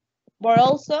easier, but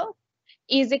also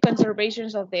is the conservation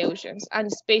of the oceans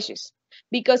and species,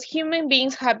 because human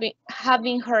beings have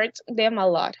been hurt them a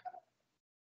lot.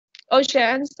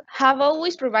 Oceans have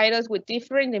always provided us with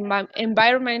different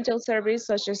environmental services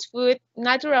such as food,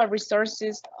 natural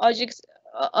resources,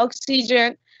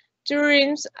 oxygen,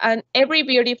 tourism, and every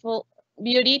beauty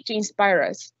to inspire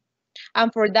us.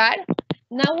 And for that,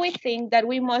 now we think that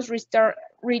we must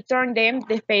return them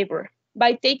the favor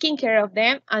by taking care of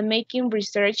them and making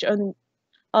research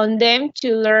on them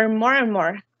to learn more and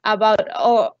more about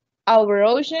our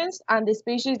oceans and the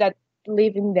species that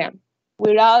live in them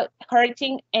without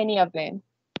hurting any of them.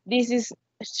 This is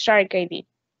Shark-ID.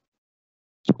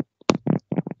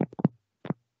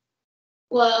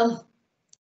 Well,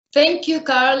 thank you,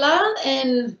 Carla,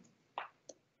 and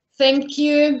thank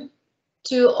you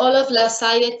to all of La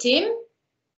Salle team.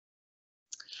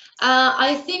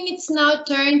 I think it's now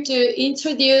turn to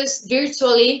introduce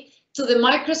virtually to the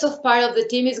Microsoft part of the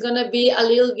team. Is going to be a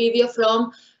little video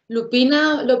from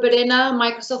Lupina Loperena,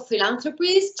 Microsoft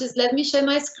Philanthropies. Just let me share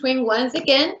my screen once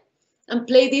again and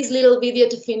play this little video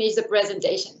to finish the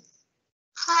presentation.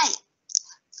 Hi,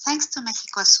 thanks to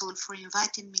Mexico Azul for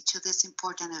inviting me to this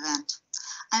important event.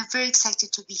 I'm very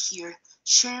excited to be here,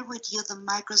 share with you the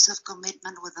Microsoft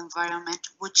commitment with environment,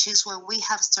 which is where we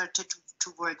have started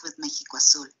to work with Mexico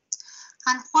Azul.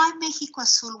 And why Mexico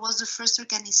Azul was the first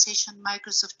organization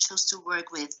Microsoft chose to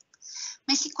work with.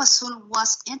 Mexico Azul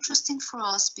was interesting for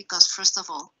us because, first of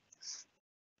all,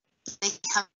 they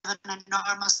have an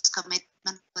enormous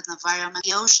commitment with the environment,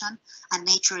 the ocean, and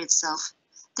nature itself.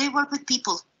 They work with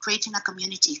people, creating a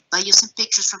community by using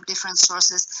pictures from different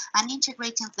sources and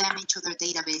integrating them into their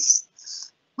database.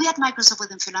 We at Microsoft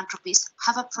Within Philanthropies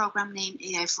have a program named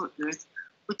AI for Earth,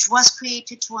 which was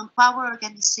created to empower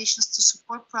organizations to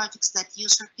support projects that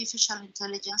use artificial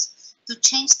intelligence to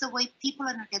change the way people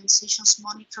and organizations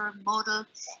monitor, model,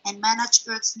 and manage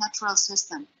Earth's natural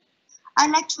system.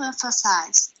 I'd like to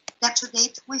emphasize that to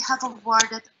date, we have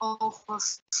awarded over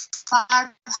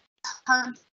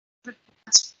 500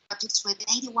 projects within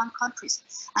 81 countries,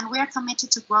 and we are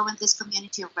committed to growing this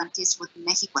community of grantees with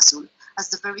Mexico Azul as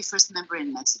the very first member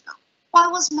in Mexico. Why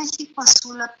was Mexico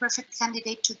Azul a perfect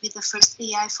candidate to be the first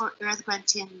AI for Earth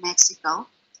grantee in Mexico?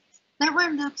 They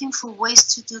were looking for ways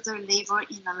to do their labor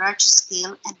in a large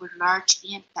scale and with large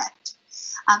impact.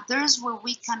 And there's where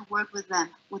we can work with them.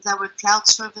 With our cloud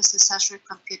services Azure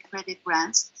Compute Credit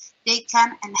grants, they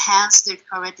can enhance their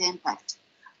current impact.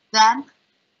 Then,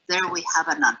 there we have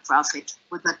a nonprofit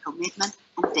with a commitment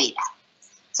and data.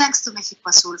 Thanks to Mexico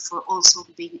Azul for also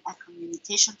being a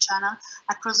communication channel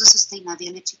across the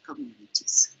sustainability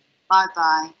communities.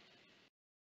 Bye-bye.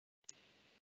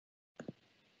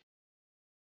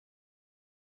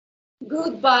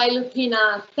 Goodbye,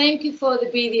 Lupina. Thank you for the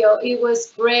video. It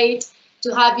was great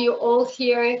to have you all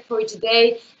here for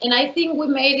today. And I think we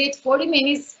made it 40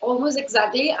 minutes almost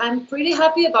exactly. I'm pretty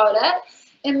happy about that.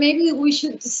 And maybe we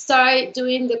should start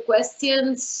doing the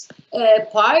questions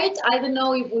part. I don't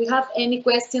know if we have any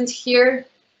questions here.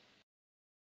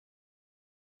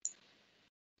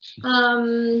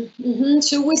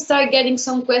 Should we start getting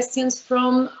some questions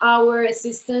from our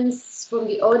assistants from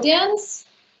the audience?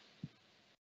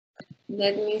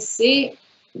 Let me see.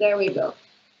 There we go.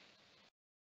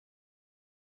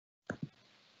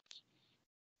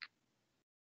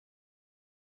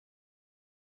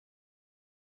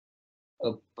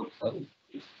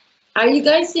 Are you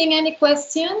guys seeing any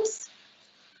questions?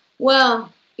 Well,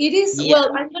 it is, yeah.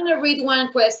 Well, I'm going to read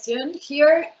one question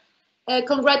here.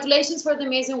 Congratulations for the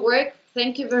amazing work.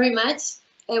 Thank you very much.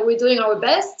 We're doing our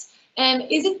best. And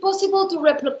is it possible to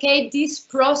replicate this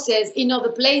process in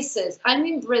other places? I'm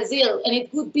in Brazil, and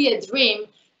it would be a dream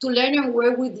to learn and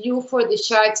work with you for the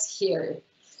sharks here.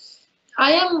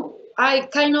 I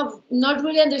kind of not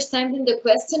really understanding the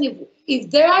question. If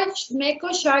there are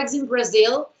Mako sharks in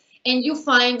Brazil and you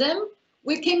find them,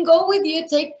 we can go with you,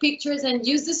 take pictures, and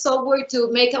use the software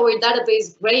to make our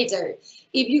database greater.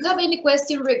 If you have any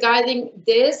question regarding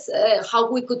this, how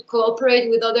we could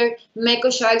cooperate with other Mako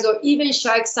sharks or even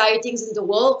shark sightings in the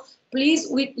world, please,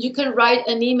 you can write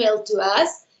an email to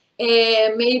us.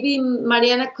 Maybe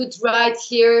Mariana could write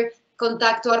here,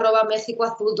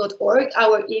 contacto@mexicoazul.org,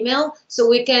 our email, so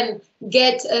we can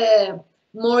get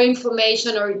more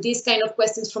information or these kind of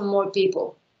questions from more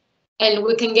people. And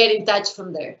we can get in touch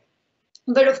from there.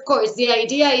 But of course, the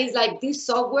idea is like this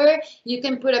software, you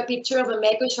can put a picture of a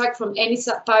Mako shark from any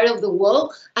part of the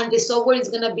world, and the software is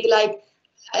going to be like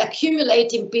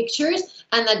accumulating pictures.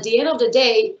 And at the end of the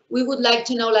day, we would like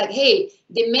to know like, hey,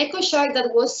 the Mako shark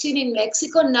that was seen in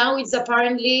Mexico, now it's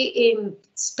apparently in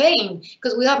Spain,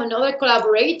 because we have another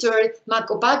collaborator,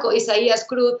 Mako Paco, Isaías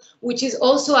Cruz, which is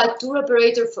also a tour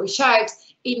operator for sharks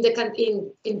in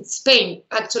Spain,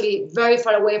 actually very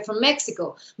far away from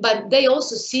Mexico, but they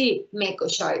also see Mako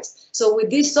sharks. So with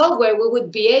this software, we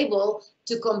would be able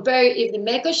to compare if the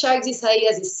Mako sharks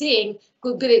Isaías is seeing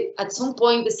could be at some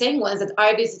point the same ones that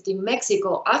are visiting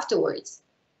Mexico afterwards.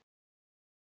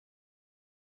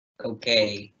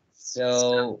 Okay,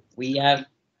 so we have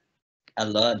a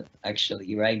lot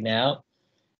actually right now.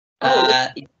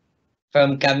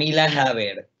 From Camila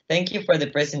Haber. Thank you for the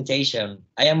presentation.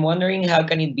 I am wondering how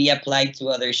can it be applied to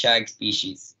other shark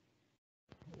species?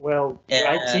 Well,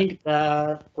 I think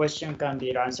that question can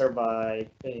be answered by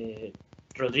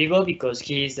Rodrigo, because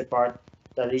he is the part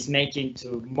that is making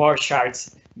to more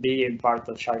sharks being part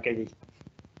of Shark-ID.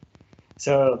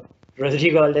 So,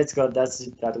 Rodrigo, let's go. That's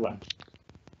that one.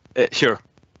 Sure.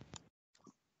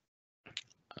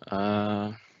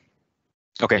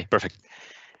 Okay, perfect.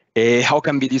 How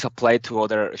can be this applied to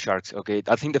other sharks? Okay,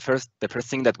 I think the first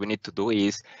thing that we need to do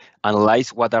is analyze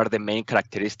what are the main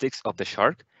characteristics of the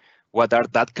shark. What are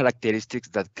that characteristics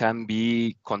that can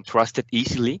be contrasted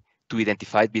easily to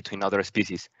identify between other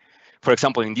species? For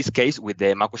example, in this case with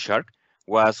the Mako shark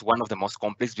was one of the most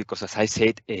complex because, as I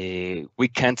said, we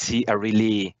can't see a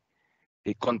really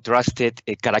contrasted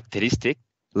characteristic,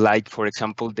 like for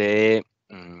example the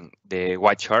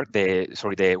white shark,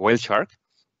 the whale shark,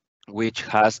 which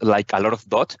has like a lot of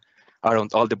dots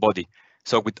around all the body.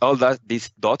 So with all these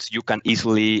dots, you can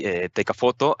easily take a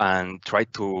photo and try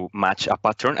to match a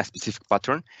pattern, a specific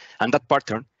pattern, and that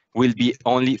pattern will be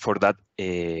only for that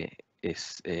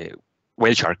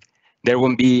whale shark. There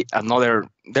won't be another.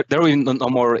 There will be no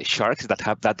more sharks that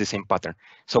have the same pattern.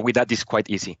 So with that, it's quite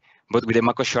easy. But with the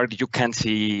Mako shark, you can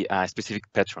see a specific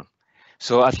pattern.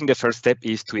 So I think the first step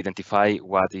is to identify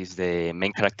what is the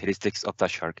main characteristics of that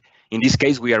shark. In this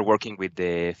case, we are working with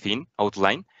the fin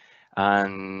outline.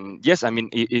 And yes, I mean,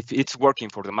 if it's working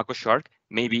for the Mako shark,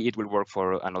 maybe it will work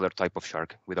for another type of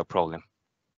shark without problem.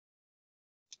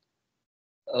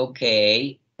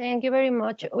 Okay. Thank you very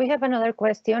much. We have another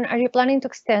question. Are you planning to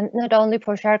extend not only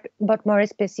for shark, but more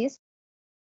species?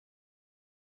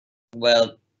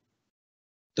 Well,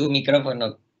 tu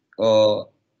micrófono. Oh,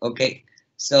 okay.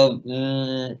 So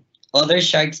other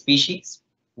shark species,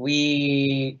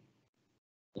 no,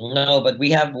 but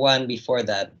we have one before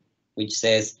that, which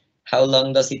says, how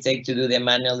long does it take to do the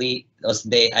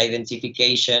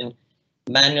identification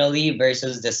manually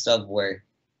versus the software?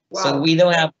 Wow. So we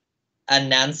don't have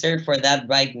an answer for that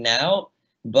right now,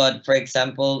 but for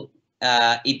example,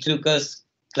 it took us,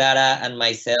 Clara and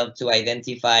myself, to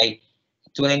identify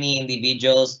 20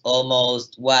 individuals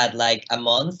almost, like a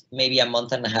month, maybe a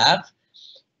month and a half.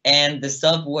 And the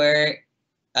software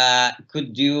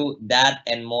could do that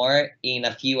and more in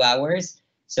a few hours.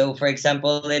 So for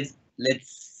example, let's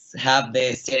have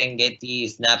the Serengeti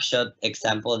snapshot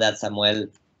example that Samuel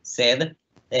said.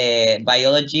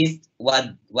 Biologists,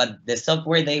 what the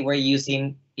software they were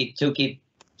using, it took it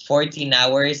 14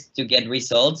 hours to get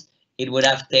results. It would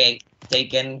have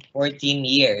taken 14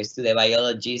 years to the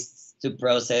biologists to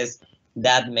process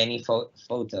that many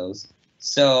photos.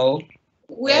 So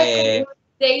we're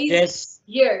days, yes.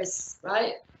 Years,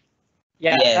 right?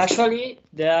 Yeah, yes. Actually,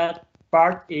 that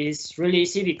part is really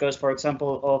easy because, for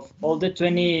example, of all the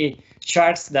 20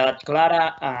 charts that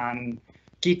Clara and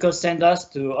Kiko sent us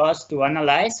to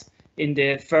analyze, in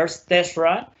the first test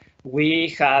run, we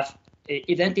have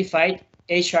identified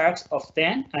 8 sharks of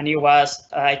 10, and it was,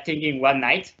 I think, in one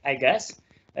night, I guess,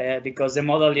 because the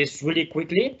model is really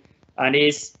quickly, and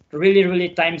it's really, really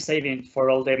time-saving for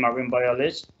all the marine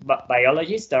biologists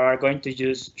that are going to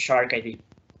use Shark-ID.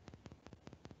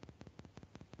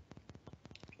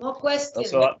 No question.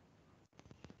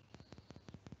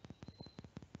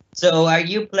 So are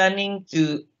you planning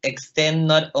to extend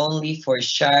not only for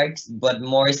sharks, but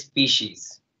more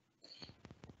species?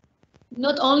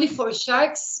 Not only for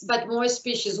sharks, but more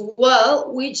species.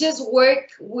 Well, we just work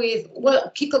with,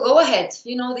 well, Kiko, go ahead.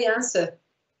 You know the answer.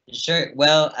 Sure.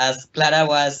 Well, as Clara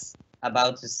was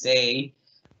about to say,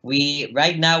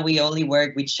 right now we only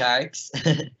work with sharks.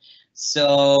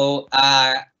 So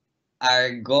our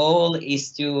goal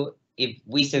is to, if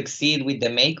we succeed with the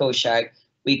Mako shark,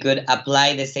 we could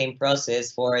apply the same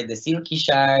process for the silky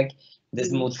shark, the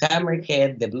smooth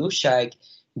hammerhead, the blue shark.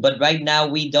 But right now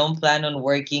we don't plan on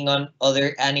working on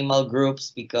other animal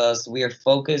groups because we are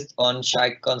focused on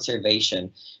shark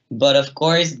conservation. But of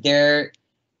course, there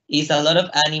is a lot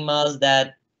of animals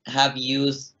that have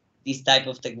used this type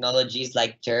of technologies,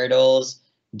 like turtles,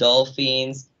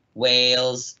 dolphins,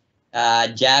 whales,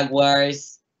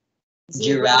 jaguars,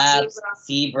 giraffes,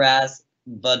 zebras.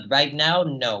 But right now,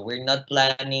 no, we're not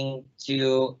planning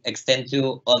to extend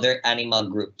to other animal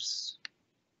groups.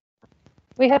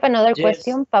 We have another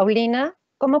question. Paulina,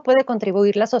 ¿cómo puede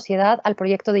contribuir la sociedad al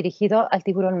proyecto dirigido al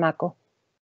tiburón Mako?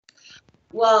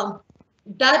 Well,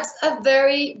 that's a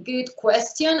very good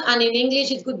question, and in English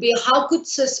it could be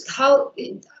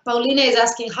Paulina is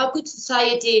asking, how could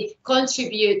society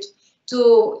contribute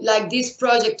to like this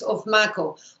project of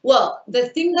Mako? Well, the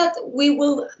thing that we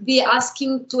will be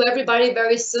asking to everybody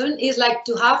very soon is like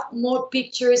to have more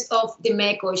pictures of the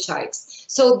Mako sharks.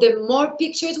 So the more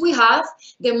pictures we have,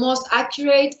 the most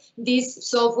accurate this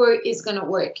software is gonna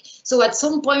work. So at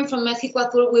some point from Mexico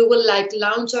Azul, we will like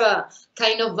launch a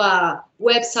kind of a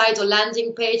website or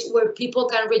landing page where people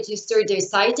can register their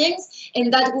sightings,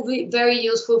 and that will be very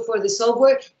useful for the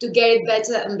software to get it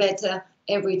better and better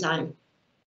every time.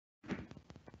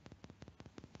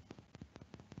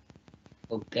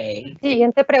 Okay.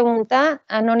 Siguiente pregunta,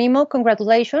 Anónimo,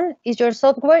 congratulations. Is your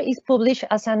software is published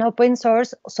as an open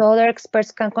source so other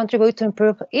experts can contribute to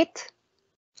improve it?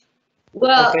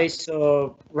 Well, okay,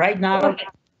 so right now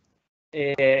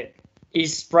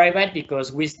it's private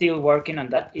because we're still working on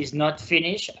that. It's not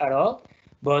finished at all,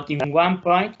 but in one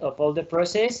point of all the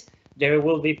process, there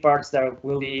will be parts that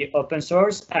will be open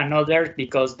source and others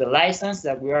because the license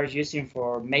that we are using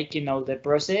for making all the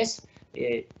process,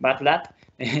 MATLAB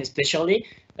especially,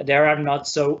 they are not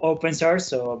so open source.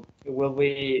 So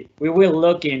we will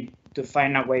look in to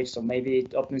find a way. So maybe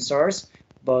it's open source,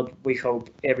 but we hope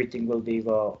everything will be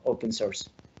open source.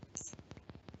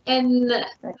 And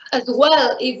as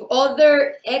well, if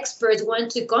other experts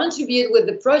want to contribute with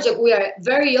the project, we are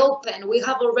very open. We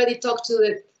have already talked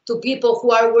to people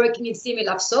who are working in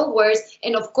similar softwares,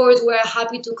 and of course, we are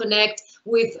happy to connect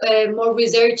with more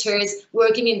researchers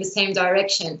working in the same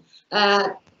direction.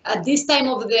 At this time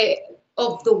of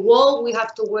the world, we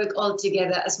have to work all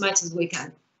together as much as we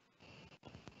can.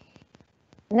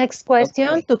 Next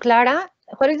question to Clara.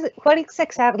 What is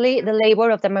exactly the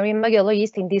labor of the marine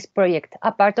biologist in this project,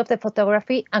 apart of the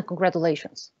photography, and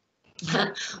congratulations?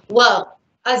 Well,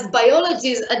 as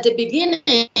biologists at the beginning,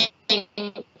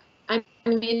 I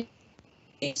mean,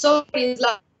 so it's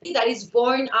like that is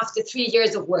born after 3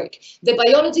 years of work. The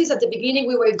biologists at the beginning,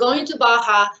 we were going to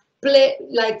Baja,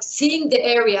 seeing the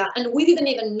area, and we didn't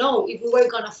even know if we were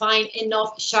going to find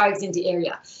enough sharks in the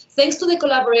area. Thanks to the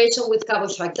collaboration with Cabo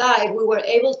Shark Dive, we were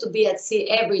able to be at sea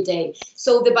every day.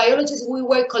 So the biologists, we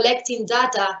were collecting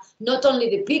data, not only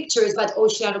the pictures, but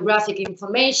oceanographic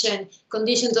information,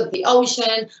 conditions of the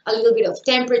ocean, a little bit of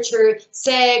temperature,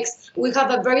 sex. We have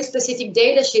a very specific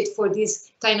data sheet for this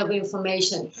kind of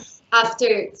information.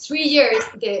 After 3 years,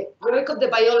 the work of the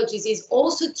biologists is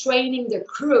also training the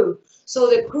crew. So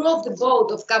the crew of the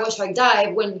boat of Cabo Shark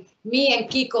Dive, when me and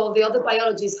Kiko, the other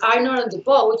biologists, are not on the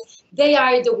boat, they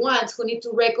are the ones who need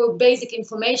to record basic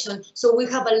information. So we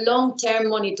have a long-term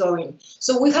monitoring.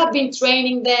 So we have been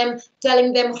training them,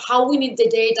 telling them how we need the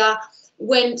data.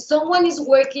 When someone is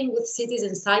working with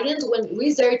citizen science, when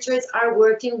researchers are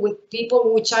working with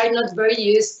people which are not very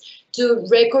used to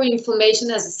record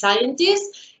information as a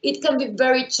scientist, it can be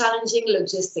very challenging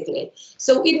logistically.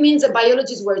 So it means the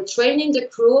biologists were training the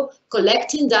crew,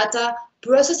 collecting data,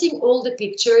 processing all the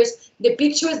pictures. The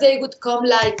pictures, they would come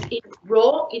like in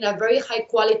raw, in a very high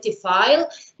quality file.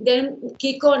 Then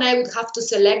Kiko and I would have to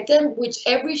select them, which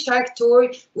every shark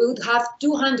tour, we would have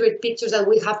 200 pictures that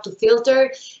we have to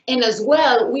filter. And as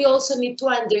well, we also need to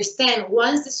understand,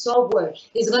 once the software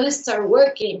is going to start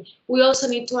working, we also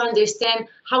need to understand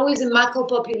how is the Mako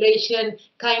population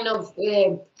kind of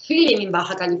feeling in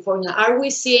Baja California. Are we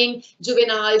seeing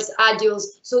juveniles,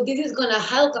 adults? So this is going to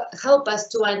help us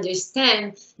to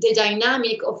understand the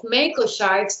dynamic of Mako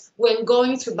sharks when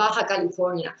going through Baja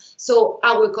California. So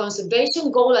our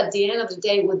conservation goal at the end of the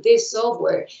day with this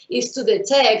software is to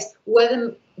detect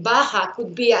whether Baja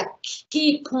could be a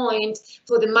key point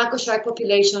for the Mako shark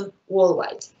population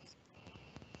worldwide.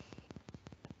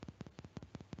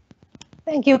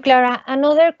 Thank you, Clara.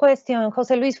 Another question,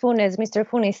 Jose Luis Funes. Mr.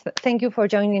 Funes, thank you for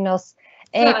joining us.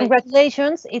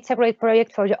 Congratulations, it's a great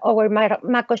project for our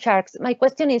Mako sharks. My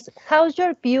question is, how's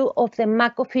your view of the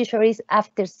Mako fisheries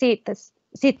after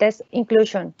CITES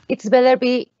inclusion? It's better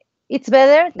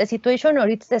the situation, or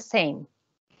it's the same?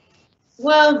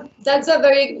 Well, that's a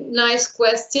very nice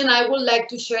question. I would like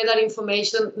to share that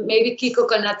information. Maybe Kiko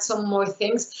can add some more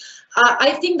things.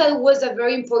 I think that was a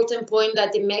very important point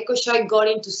that the Mako shark got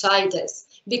into CITES,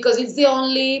 because it's the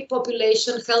only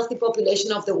population, healthy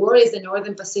population of the world, is the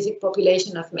Northern Pacific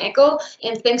population of Mako.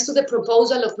 And thanks to the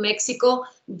proposal of Mexico,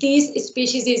 this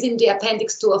species is in the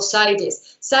Appendix 2 of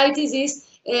CITES. CITES is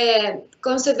the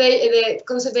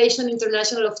Conservation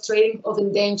International of Trading of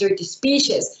Endangered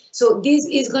Species. So this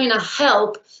is going to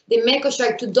help the Mako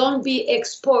shark to don't be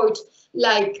exported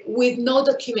like with no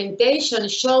documentation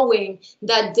showing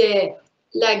that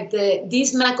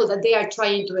this Mako that they are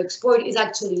trying to export is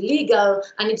actually legal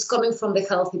and it's coming from the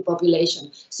healthy population.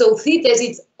 So CITES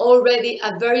is already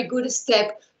a very good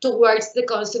step towards the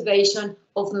conservation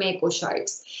of Mako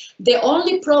sharks. The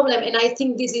only problem, and I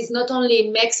think this is not only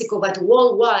in Mexico but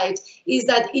worldwide, is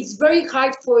that it's very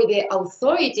hard for the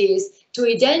authorities to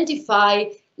identify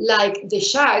like the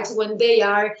sharks when they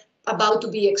are about to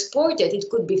be exported. It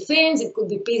could be fins, it could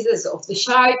be pieces of the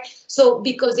shark. So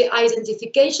because the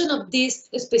identification of this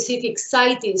specific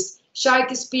CITES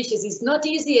shark species is not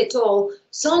easy at all,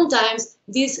 sometimes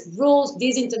these rules,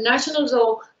 this international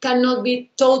law cannot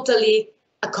be totally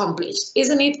accomplished.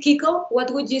 Isn't it, Kiko?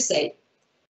 What would you say?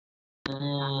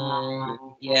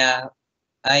 Yeah,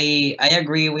 I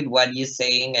agree with what you're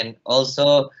saying, and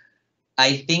also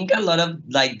I think a lot of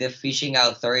like the fishing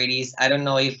authorities, I don't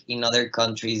know if in other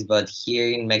countries, but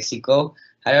here in Mexico,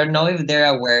 I don't know if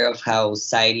they're aware of how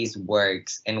CITES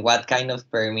works and what kind of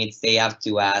permits they have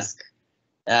to ask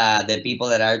the people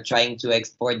that are trying to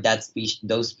export that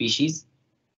those species.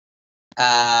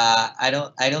 I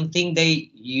don't think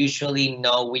they usually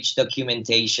know which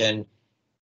documentation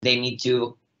they need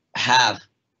to have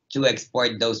to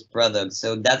export those products.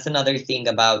 So that's another thing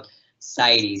about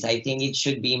CITES. I think it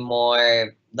should be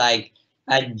more like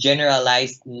a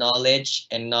generalized knowledge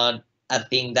and not a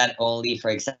thing that only, for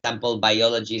example,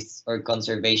 biologists or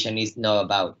conservationists know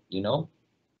about, you know?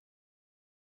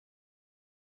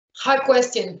 Hard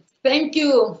question. Thank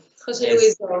you, Jose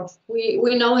Yes. Luis.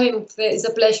 We know him. It's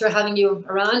a pleasure having you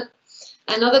around.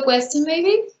 Another question,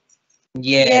 maybe?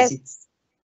 Yes.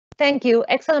 Thank you.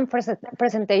 Excellent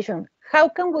presentation. How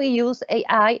can we use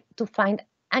AI to find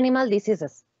animal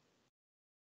diseases?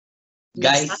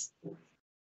 Guys.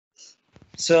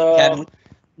 So,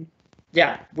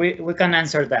 yeah, we can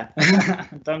answer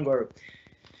that. Don't worry.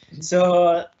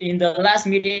 So in the last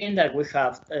meeting that we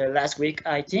have last week,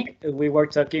 I think we were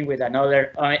talking with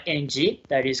another ONG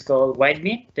that is called White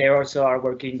Me. They also are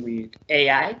working with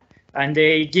AI, and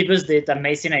they give us this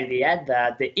amazing idea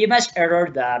that the image error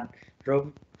that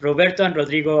Roberto and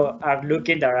Rodrigo are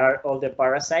looking, there are all the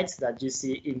parasites that you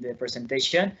see in the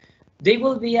presentation. They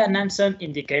will be an handsome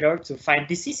indicator to find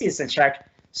diseases in shark.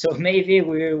 So maybe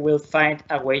we will find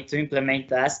a way to implement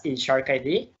that in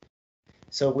Shark-ID,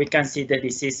 so we can see the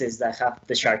diseases that have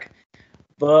the shark.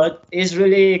 But it's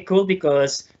really cool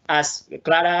because, as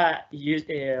Clara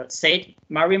said,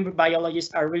 marine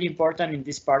biologists are really important in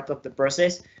this part of the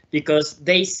process because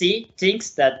they see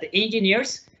things that the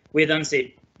engineers, we don't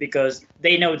see because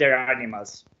they know their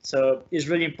animals. So it's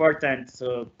really important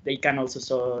so they can also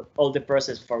solve all the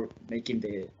process for making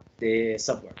the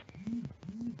software.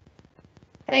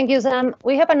 Thank you, Sam.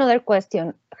 We have another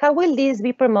question. How will this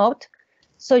be promoted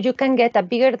so you can get a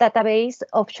bigger database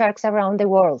of sharks around the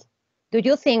world? Do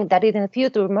you think that in the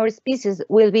future more species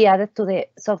will be added to the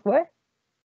software?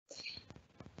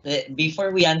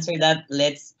 Before we answer that,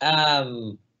 let's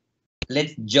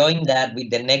join that with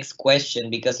the next question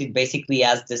because it basically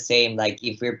asks the same, like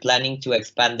if we're planning to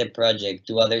expand the project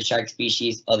to other shark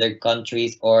species, other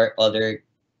countries, or other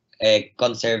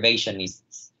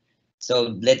conservationists.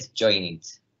 So let's join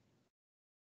it.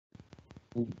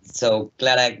 So,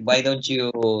 Clara, why don't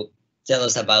you tell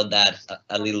us about that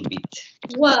a little bit?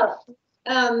 Well,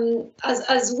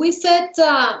 as we said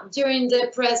during the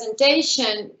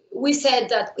presentation, we said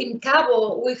that in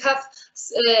Cabo, we have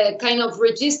kind of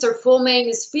registered 4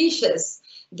 main species.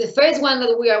 The first one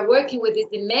that we are working with is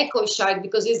the Mako shark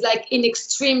because it's like in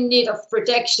extreme need of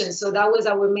protection. So that was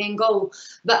our main goal.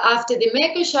 But after the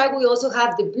Mako shark, we also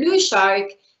have the blue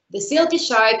shark, the silky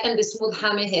shark, and the smooth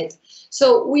hammerhead.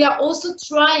 So we are also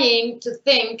trying to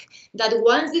think that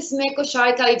once this Mako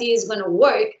Shark-ID is going to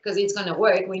work, because it's going to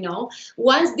work, we know,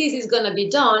 once this is going to be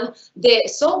done, the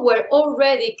software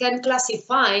already can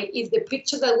classify if the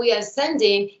picture that we are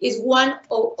sending is one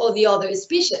or the other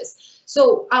species.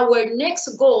 So our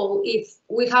next goal, if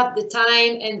we have the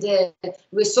time and the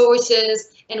resources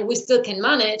and we still can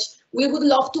manage, we would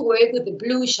love to work with the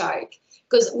blue shark,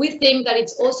 because we think that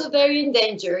it's also very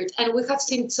endangered, and we have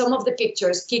seen some of the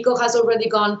pictures. Kiko has already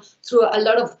gone through a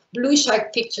lot of blue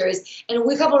shark pictures, and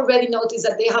we have already noticed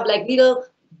that they have like little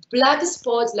black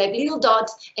spots, like little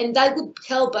dots, and that would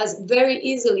help us very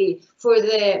easily for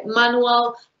the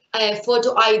manual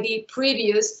photo ID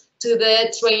previous to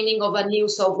the training of a new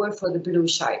software for the blue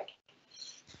shark.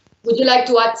 Would you like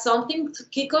to add something,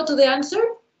 Kiko, to the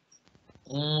answer?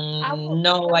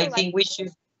 No, I think we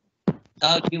should.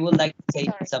 You would like to say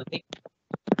something?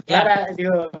 Clara,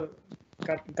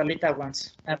 Carlita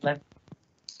wants.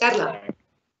 Carla.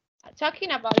 Talking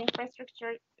about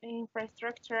infrastructure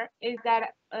is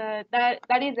that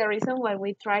that is the reason why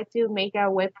we try to make a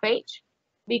web page,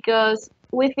 because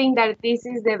we think that this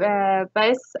is the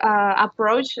best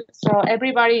approach, so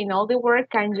everybody in all the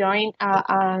work can join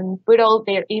and put all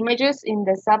their images in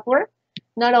the software.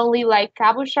 not only like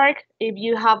cabo shark. If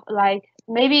you have like,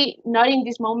 maybe not in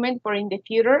this moment, but in the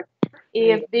future,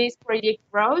 if this project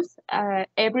grows,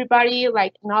 everybody,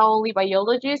 like not only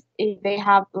biologists, if they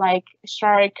have like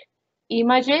shark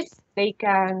images, they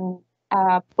can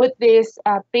put these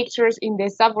pictures in the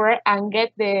software and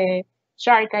get the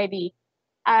shark ID.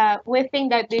 We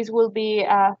think that this will be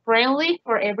friendly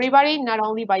for everybody, not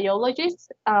only biologists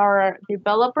or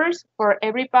developers. For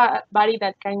everybody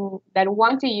that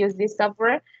want to use this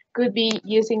software could be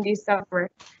using this software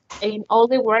in all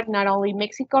the world, not only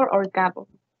Mexico or Cabo.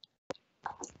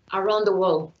 Around the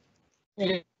world.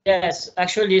 Yes,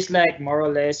 actually, it's like more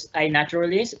or less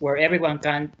iNaturalist, where everyone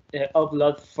can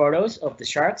upload photos of the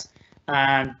sharks,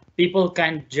 and people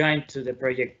can join to the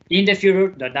project in the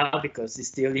future. Not now because it's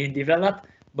still in develop,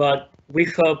 but we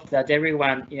hope that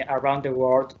everyone around the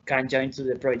world can join to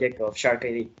the project of Shark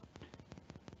ID.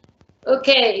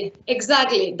 Okay,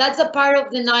 exactly. That's a part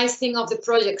of the nice thing of the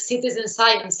project, citizen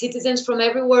science. Citizens from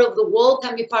everywhere of the world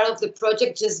can be part of the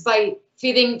project just by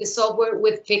feeding the software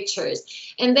with pictures.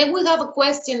 And then we have a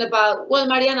question about, well,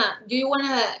 Mariana, do you want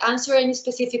to answer any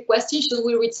specific question? Should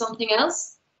we read something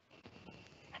else?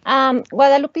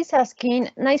 Guadalupe is asking,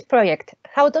 nice project.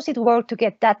 How does it work to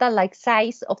get data like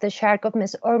size of the shark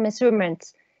or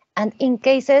measurements? And in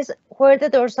cases where the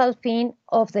dorsal fin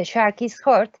of the shark is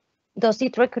hurt, does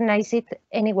it recognize it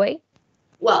anyway?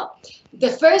 Well, the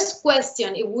first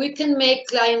question, if we can make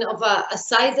kind of a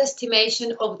size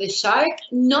estimation of the shark,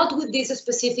 not with this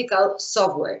specific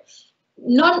software.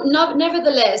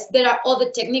 Nevertheless, there are other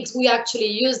techniques. We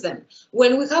actually use them.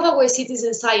 When we have our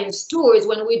citizen science tours,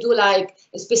 when we do like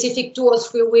a specific 2 or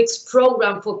 3 weeks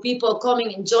program for people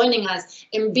coming and joining us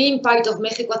and being part of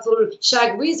Mexico Azul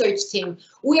Shark Research Team,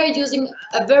 we are using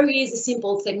a very easy,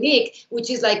 simple technique,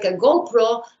 which is like a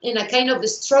GoPro and a kind of a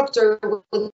structure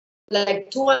with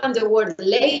like 2 underwater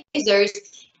lasers.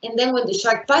 And then when the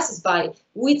shark passes by,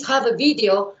 we have a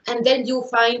video, and then you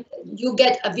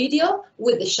get a video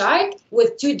with the shark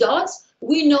with 2 dots.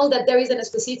 We know that there is a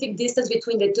specific distance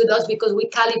between the 2 dots because we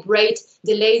calibrate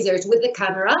the lasers with the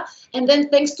camera. And then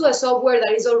thanks to a software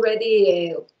that is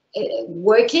already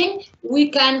working, we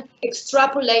can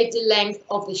extrapolate the length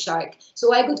of the shark.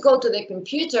 So I would go to the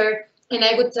computer and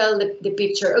I would tell the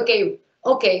picture,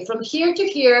 okay, from here to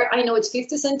here, I know it's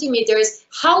 50 centimeters.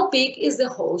 How big is the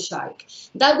whole shark?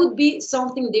 That would be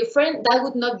something different. That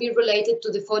would not be related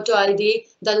to the photo ID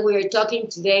that we are talking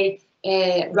today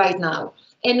right now.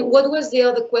 And what was the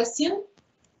other question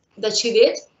that she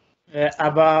did?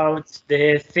 About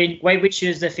the fin, why we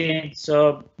choose the fin.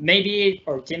 So maybe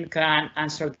our team can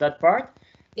answer that part.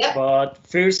 Yeah. But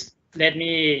first, let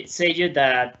me say you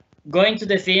that going to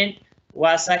the fin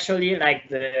was actually like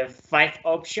the 5th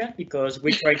option because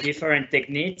we tried different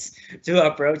techniques to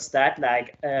approach that,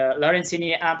 like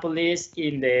Lorenzini Ampulis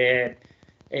in the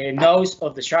nose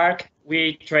of the shark.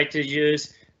 We tried to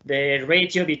use the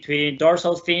ratio between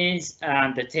dorsal fins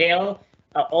and the tail,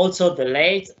 also the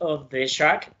length of the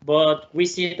shark, but we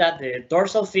see that the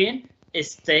dorsal fin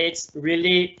stays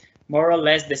really more or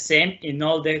less the same in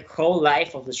all the whole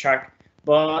life of the shark.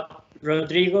 But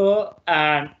Rodrigo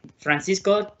and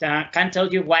Francisco can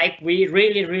tell you why we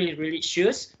really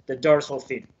choose the dorsal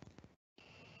fin.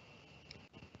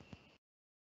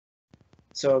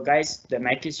 So guys, the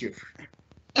mic is yours.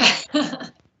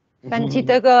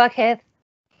 Panchito, go ahead.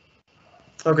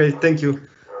 Okay, thank you.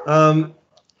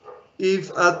 If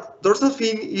a dorsal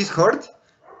fin is hurt,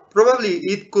 probably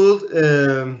it could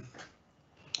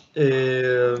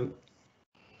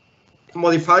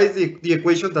modify the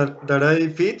equation that I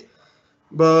feed,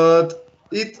 but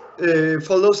it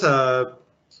follows a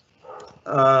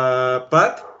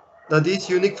path that is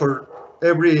unique for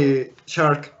every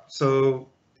shark. So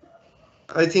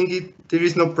I think there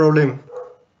is no problem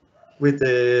with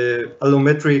the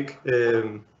allometric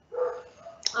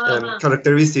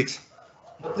characteristics.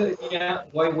 That's the idea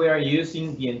why we are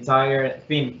using the entire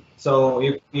fin. So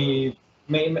if we,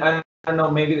 I don't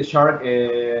know, maybe the shark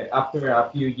after a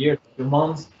few years, a few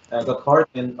months, got hurt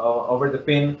and over the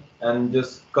fin and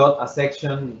just got a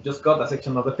section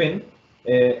of the fin.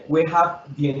 We have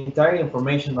the entire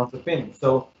information of the fin.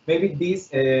 So maybe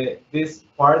this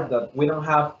part that we don't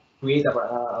have create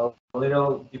a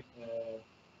little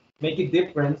make it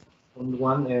different from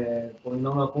one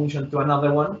polynomial function to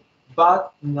another one,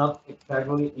 but not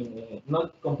exactly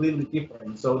not completely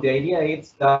different. So the idea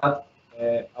is that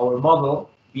our model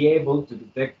be able to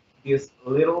detect these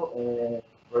little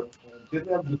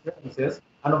differences,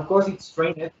 and of course it's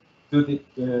trained to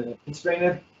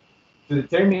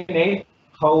determine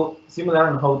how similar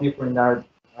and how different are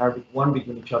one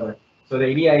between each other. So the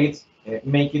idea is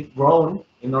make it grown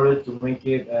in order to make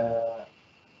it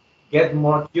get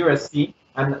more accuracy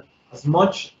and as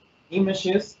much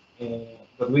images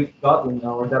that we got in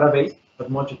our database, as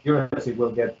much accuracy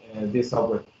will get this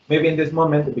software. Maybe in this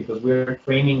moment, because we're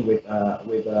training with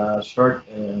a short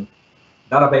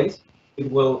database,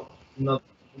 it will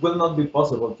not be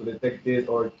possible to detect this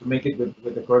or to make it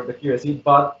with the correct accuracy.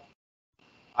 But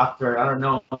after, I don't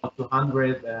know,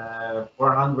 200,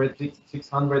 400,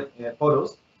 600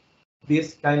 photos,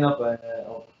 this kind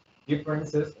of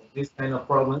differences, this kind of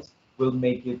problems will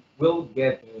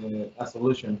get a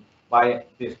solution by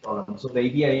this program. So the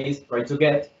idea is try to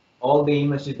get all the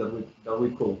images that we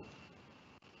could.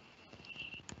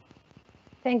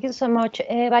 Thank you so much.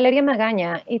 Valeria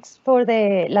Magaña, it's for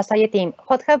the La Salle team.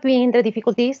 What have been the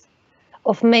difficulties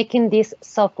of making this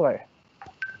software?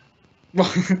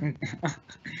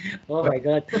 Oh my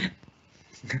God.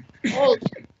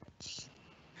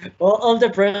 All the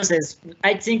process.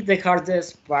 I think the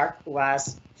hardest part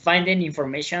was finding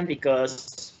information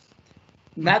because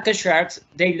Mako sharks,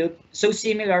 they look so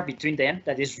similar between them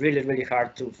that it's really, really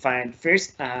hard to find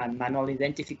first manual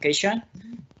identification.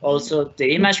 Also,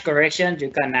 the image correction, you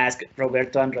can ask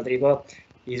Roberto and Rodrigo,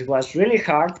 it was really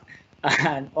hard.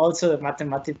 And also the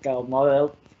mathematical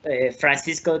model,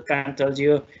 Francisco can tell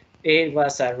you it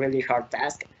was a really hard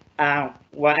task.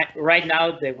 Right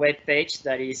now, the web page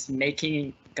that is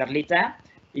making Carlita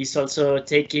is also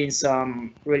taking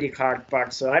some really hard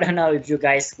parts. So I don't know if you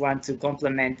guys want to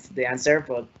complement the answer,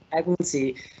 but I would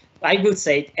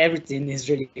say everything is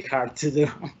really hard to do.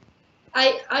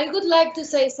 I would like to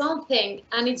say something,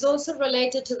 and it's also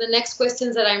related to the next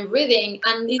questions that I'm reading,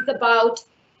 and it's about,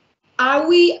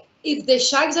 if the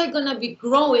sharks are going to be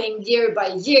growing year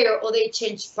by year or they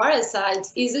change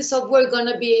parasites, is the software going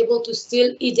to be able to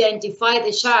still identify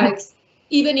the sharks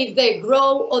even if they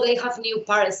grow or they have new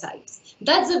parasites?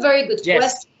 That's a very good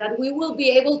question that we will be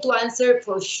able to answer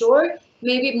for sure,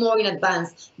 maybe more in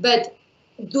advance. But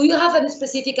do you have a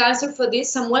specific answer for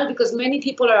this, Samuel? Because many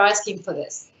people are asking for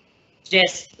this.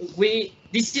 Yes,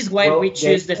 this is why we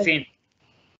choose the fin.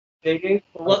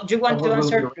 Well, do you want to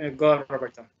answer? Go,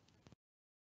 Roberto.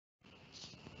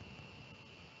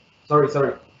 Sorry.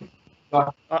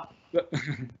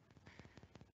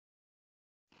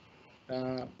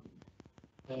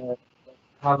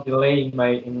 Have delay in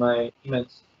my image.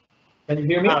 Can you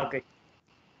hear me? Okay.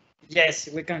 Yes,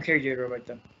 we can hear you,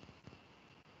 Roberto.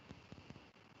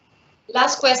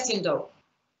 Last question, though.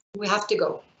 We have to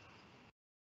go.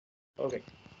 Okay.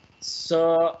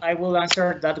 So I will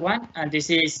answer that one, and this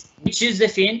is, we choose the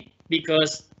fin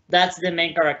because that's the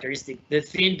main characteristic. The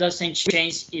fin doesn't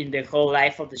change in the whole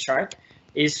life of the shark.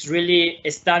 It's really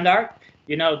standard.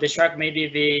 You know, the shark maybe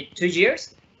be 2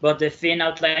 years, but the fin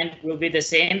outline will be the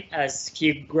same as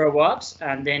he grow up,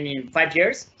 and then in 5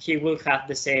 years, he will have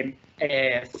the same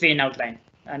fin outline.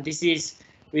 And this is,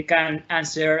 we can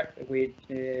answer with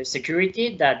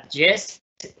security that yes,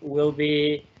 will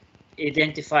be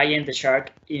identifying the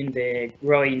shark in the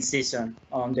growing season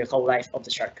on the whole life of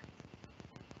the shark.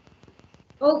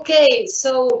 Okay,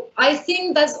 so I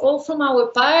think that's all from our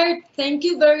part. Thank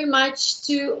you very much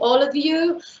to all of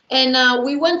you. And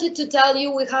we wanted to tell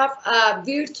you we have a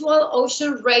virtual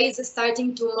ocean race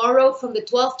starting tomorrow from the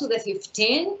 12th to the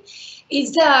 15th.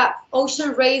 It's the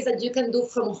ocean race that you can do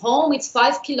from home. It's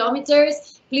 5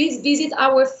 kilometers. Please visit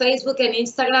our Facebook and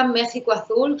Instagram, Mexico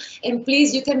Azul, and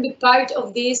please, you can be part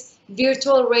of this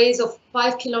virtual race of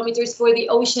 5 kilometers for the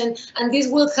ocean, and this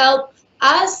will help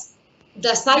us,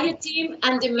 the Salle team,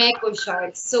 and the Mako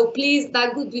Sharks. So please,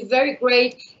 that would be very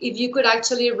great if you could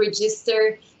actually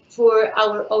register for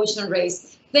our ocean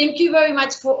race. Thank you very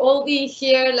much for all being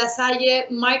here, La Salle,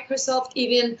 Microsoft,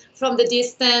 even from the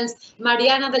distance,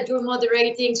 Mariana that you're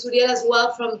moderating, Suriel as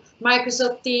well from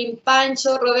Microsoft team,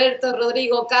 Pancho, Roberto,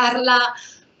 Rodrigo, Carla,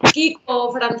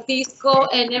 Kiko, Francisco,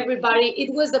 and everybody.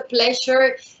 It was a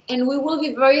pleasure, and we will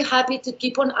be very happy to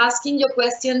keep on asking your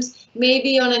questions,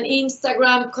 maybe on an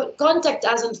Instagram, contact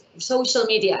us on social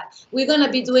media. We're going to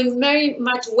be doing very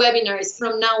much webinars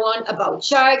from now on about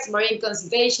sharks, marine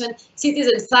conservation,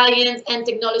 citizen science, and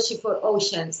technology for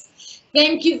oceans.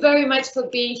 Thank you very much for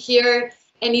being here,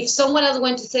 and if someone else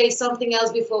wants to say something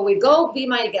else before we go, be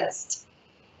my guest.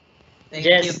 Thank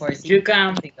you for you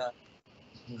can.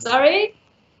 Sorry?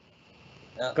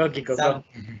 Go.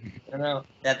 No.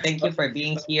 Thank you for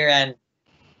being here and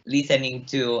listening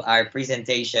to our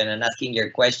presentation and asking your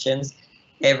questions.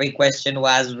 Every question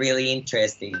was really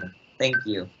interesting. Thank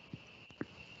you.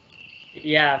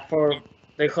 Yeah, for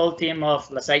the whole team of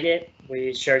La Salle,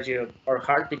 we share you our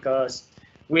heart because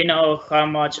we know how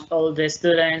much all the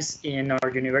students in our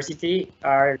university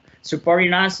are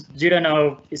supporting us. You don't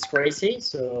know, it's crazy.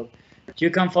 So You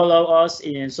can follow us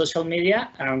in social media,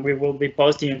 and we will be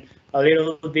posting a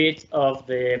little bit of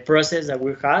the process that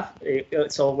we have.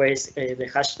 It's always the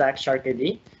hashtag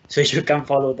SharkID, so you can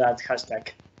follow that hashtag.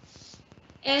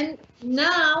 And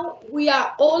now we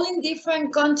are all in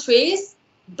different countries,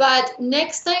 but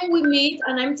next time we meet,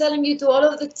 and I'm telling you to all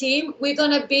of the team, we're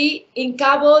gonna be in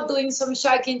Cabo doing some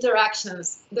shark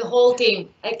interactions, the whole team.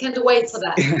 I can't wait for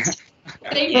that.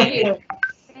 Thank you.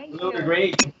 Thank It'll be you.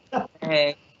 great.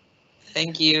 Hey,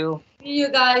 thank you. See you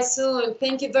guys soon.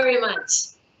 Thank you very much.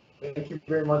 Thank you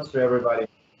very much to everybody.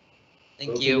 Thank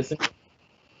We'll see you. soon.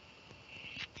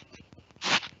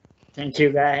 Thank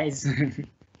you, guys.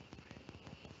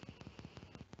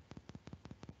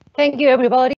 Thank you,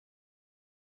 everybody.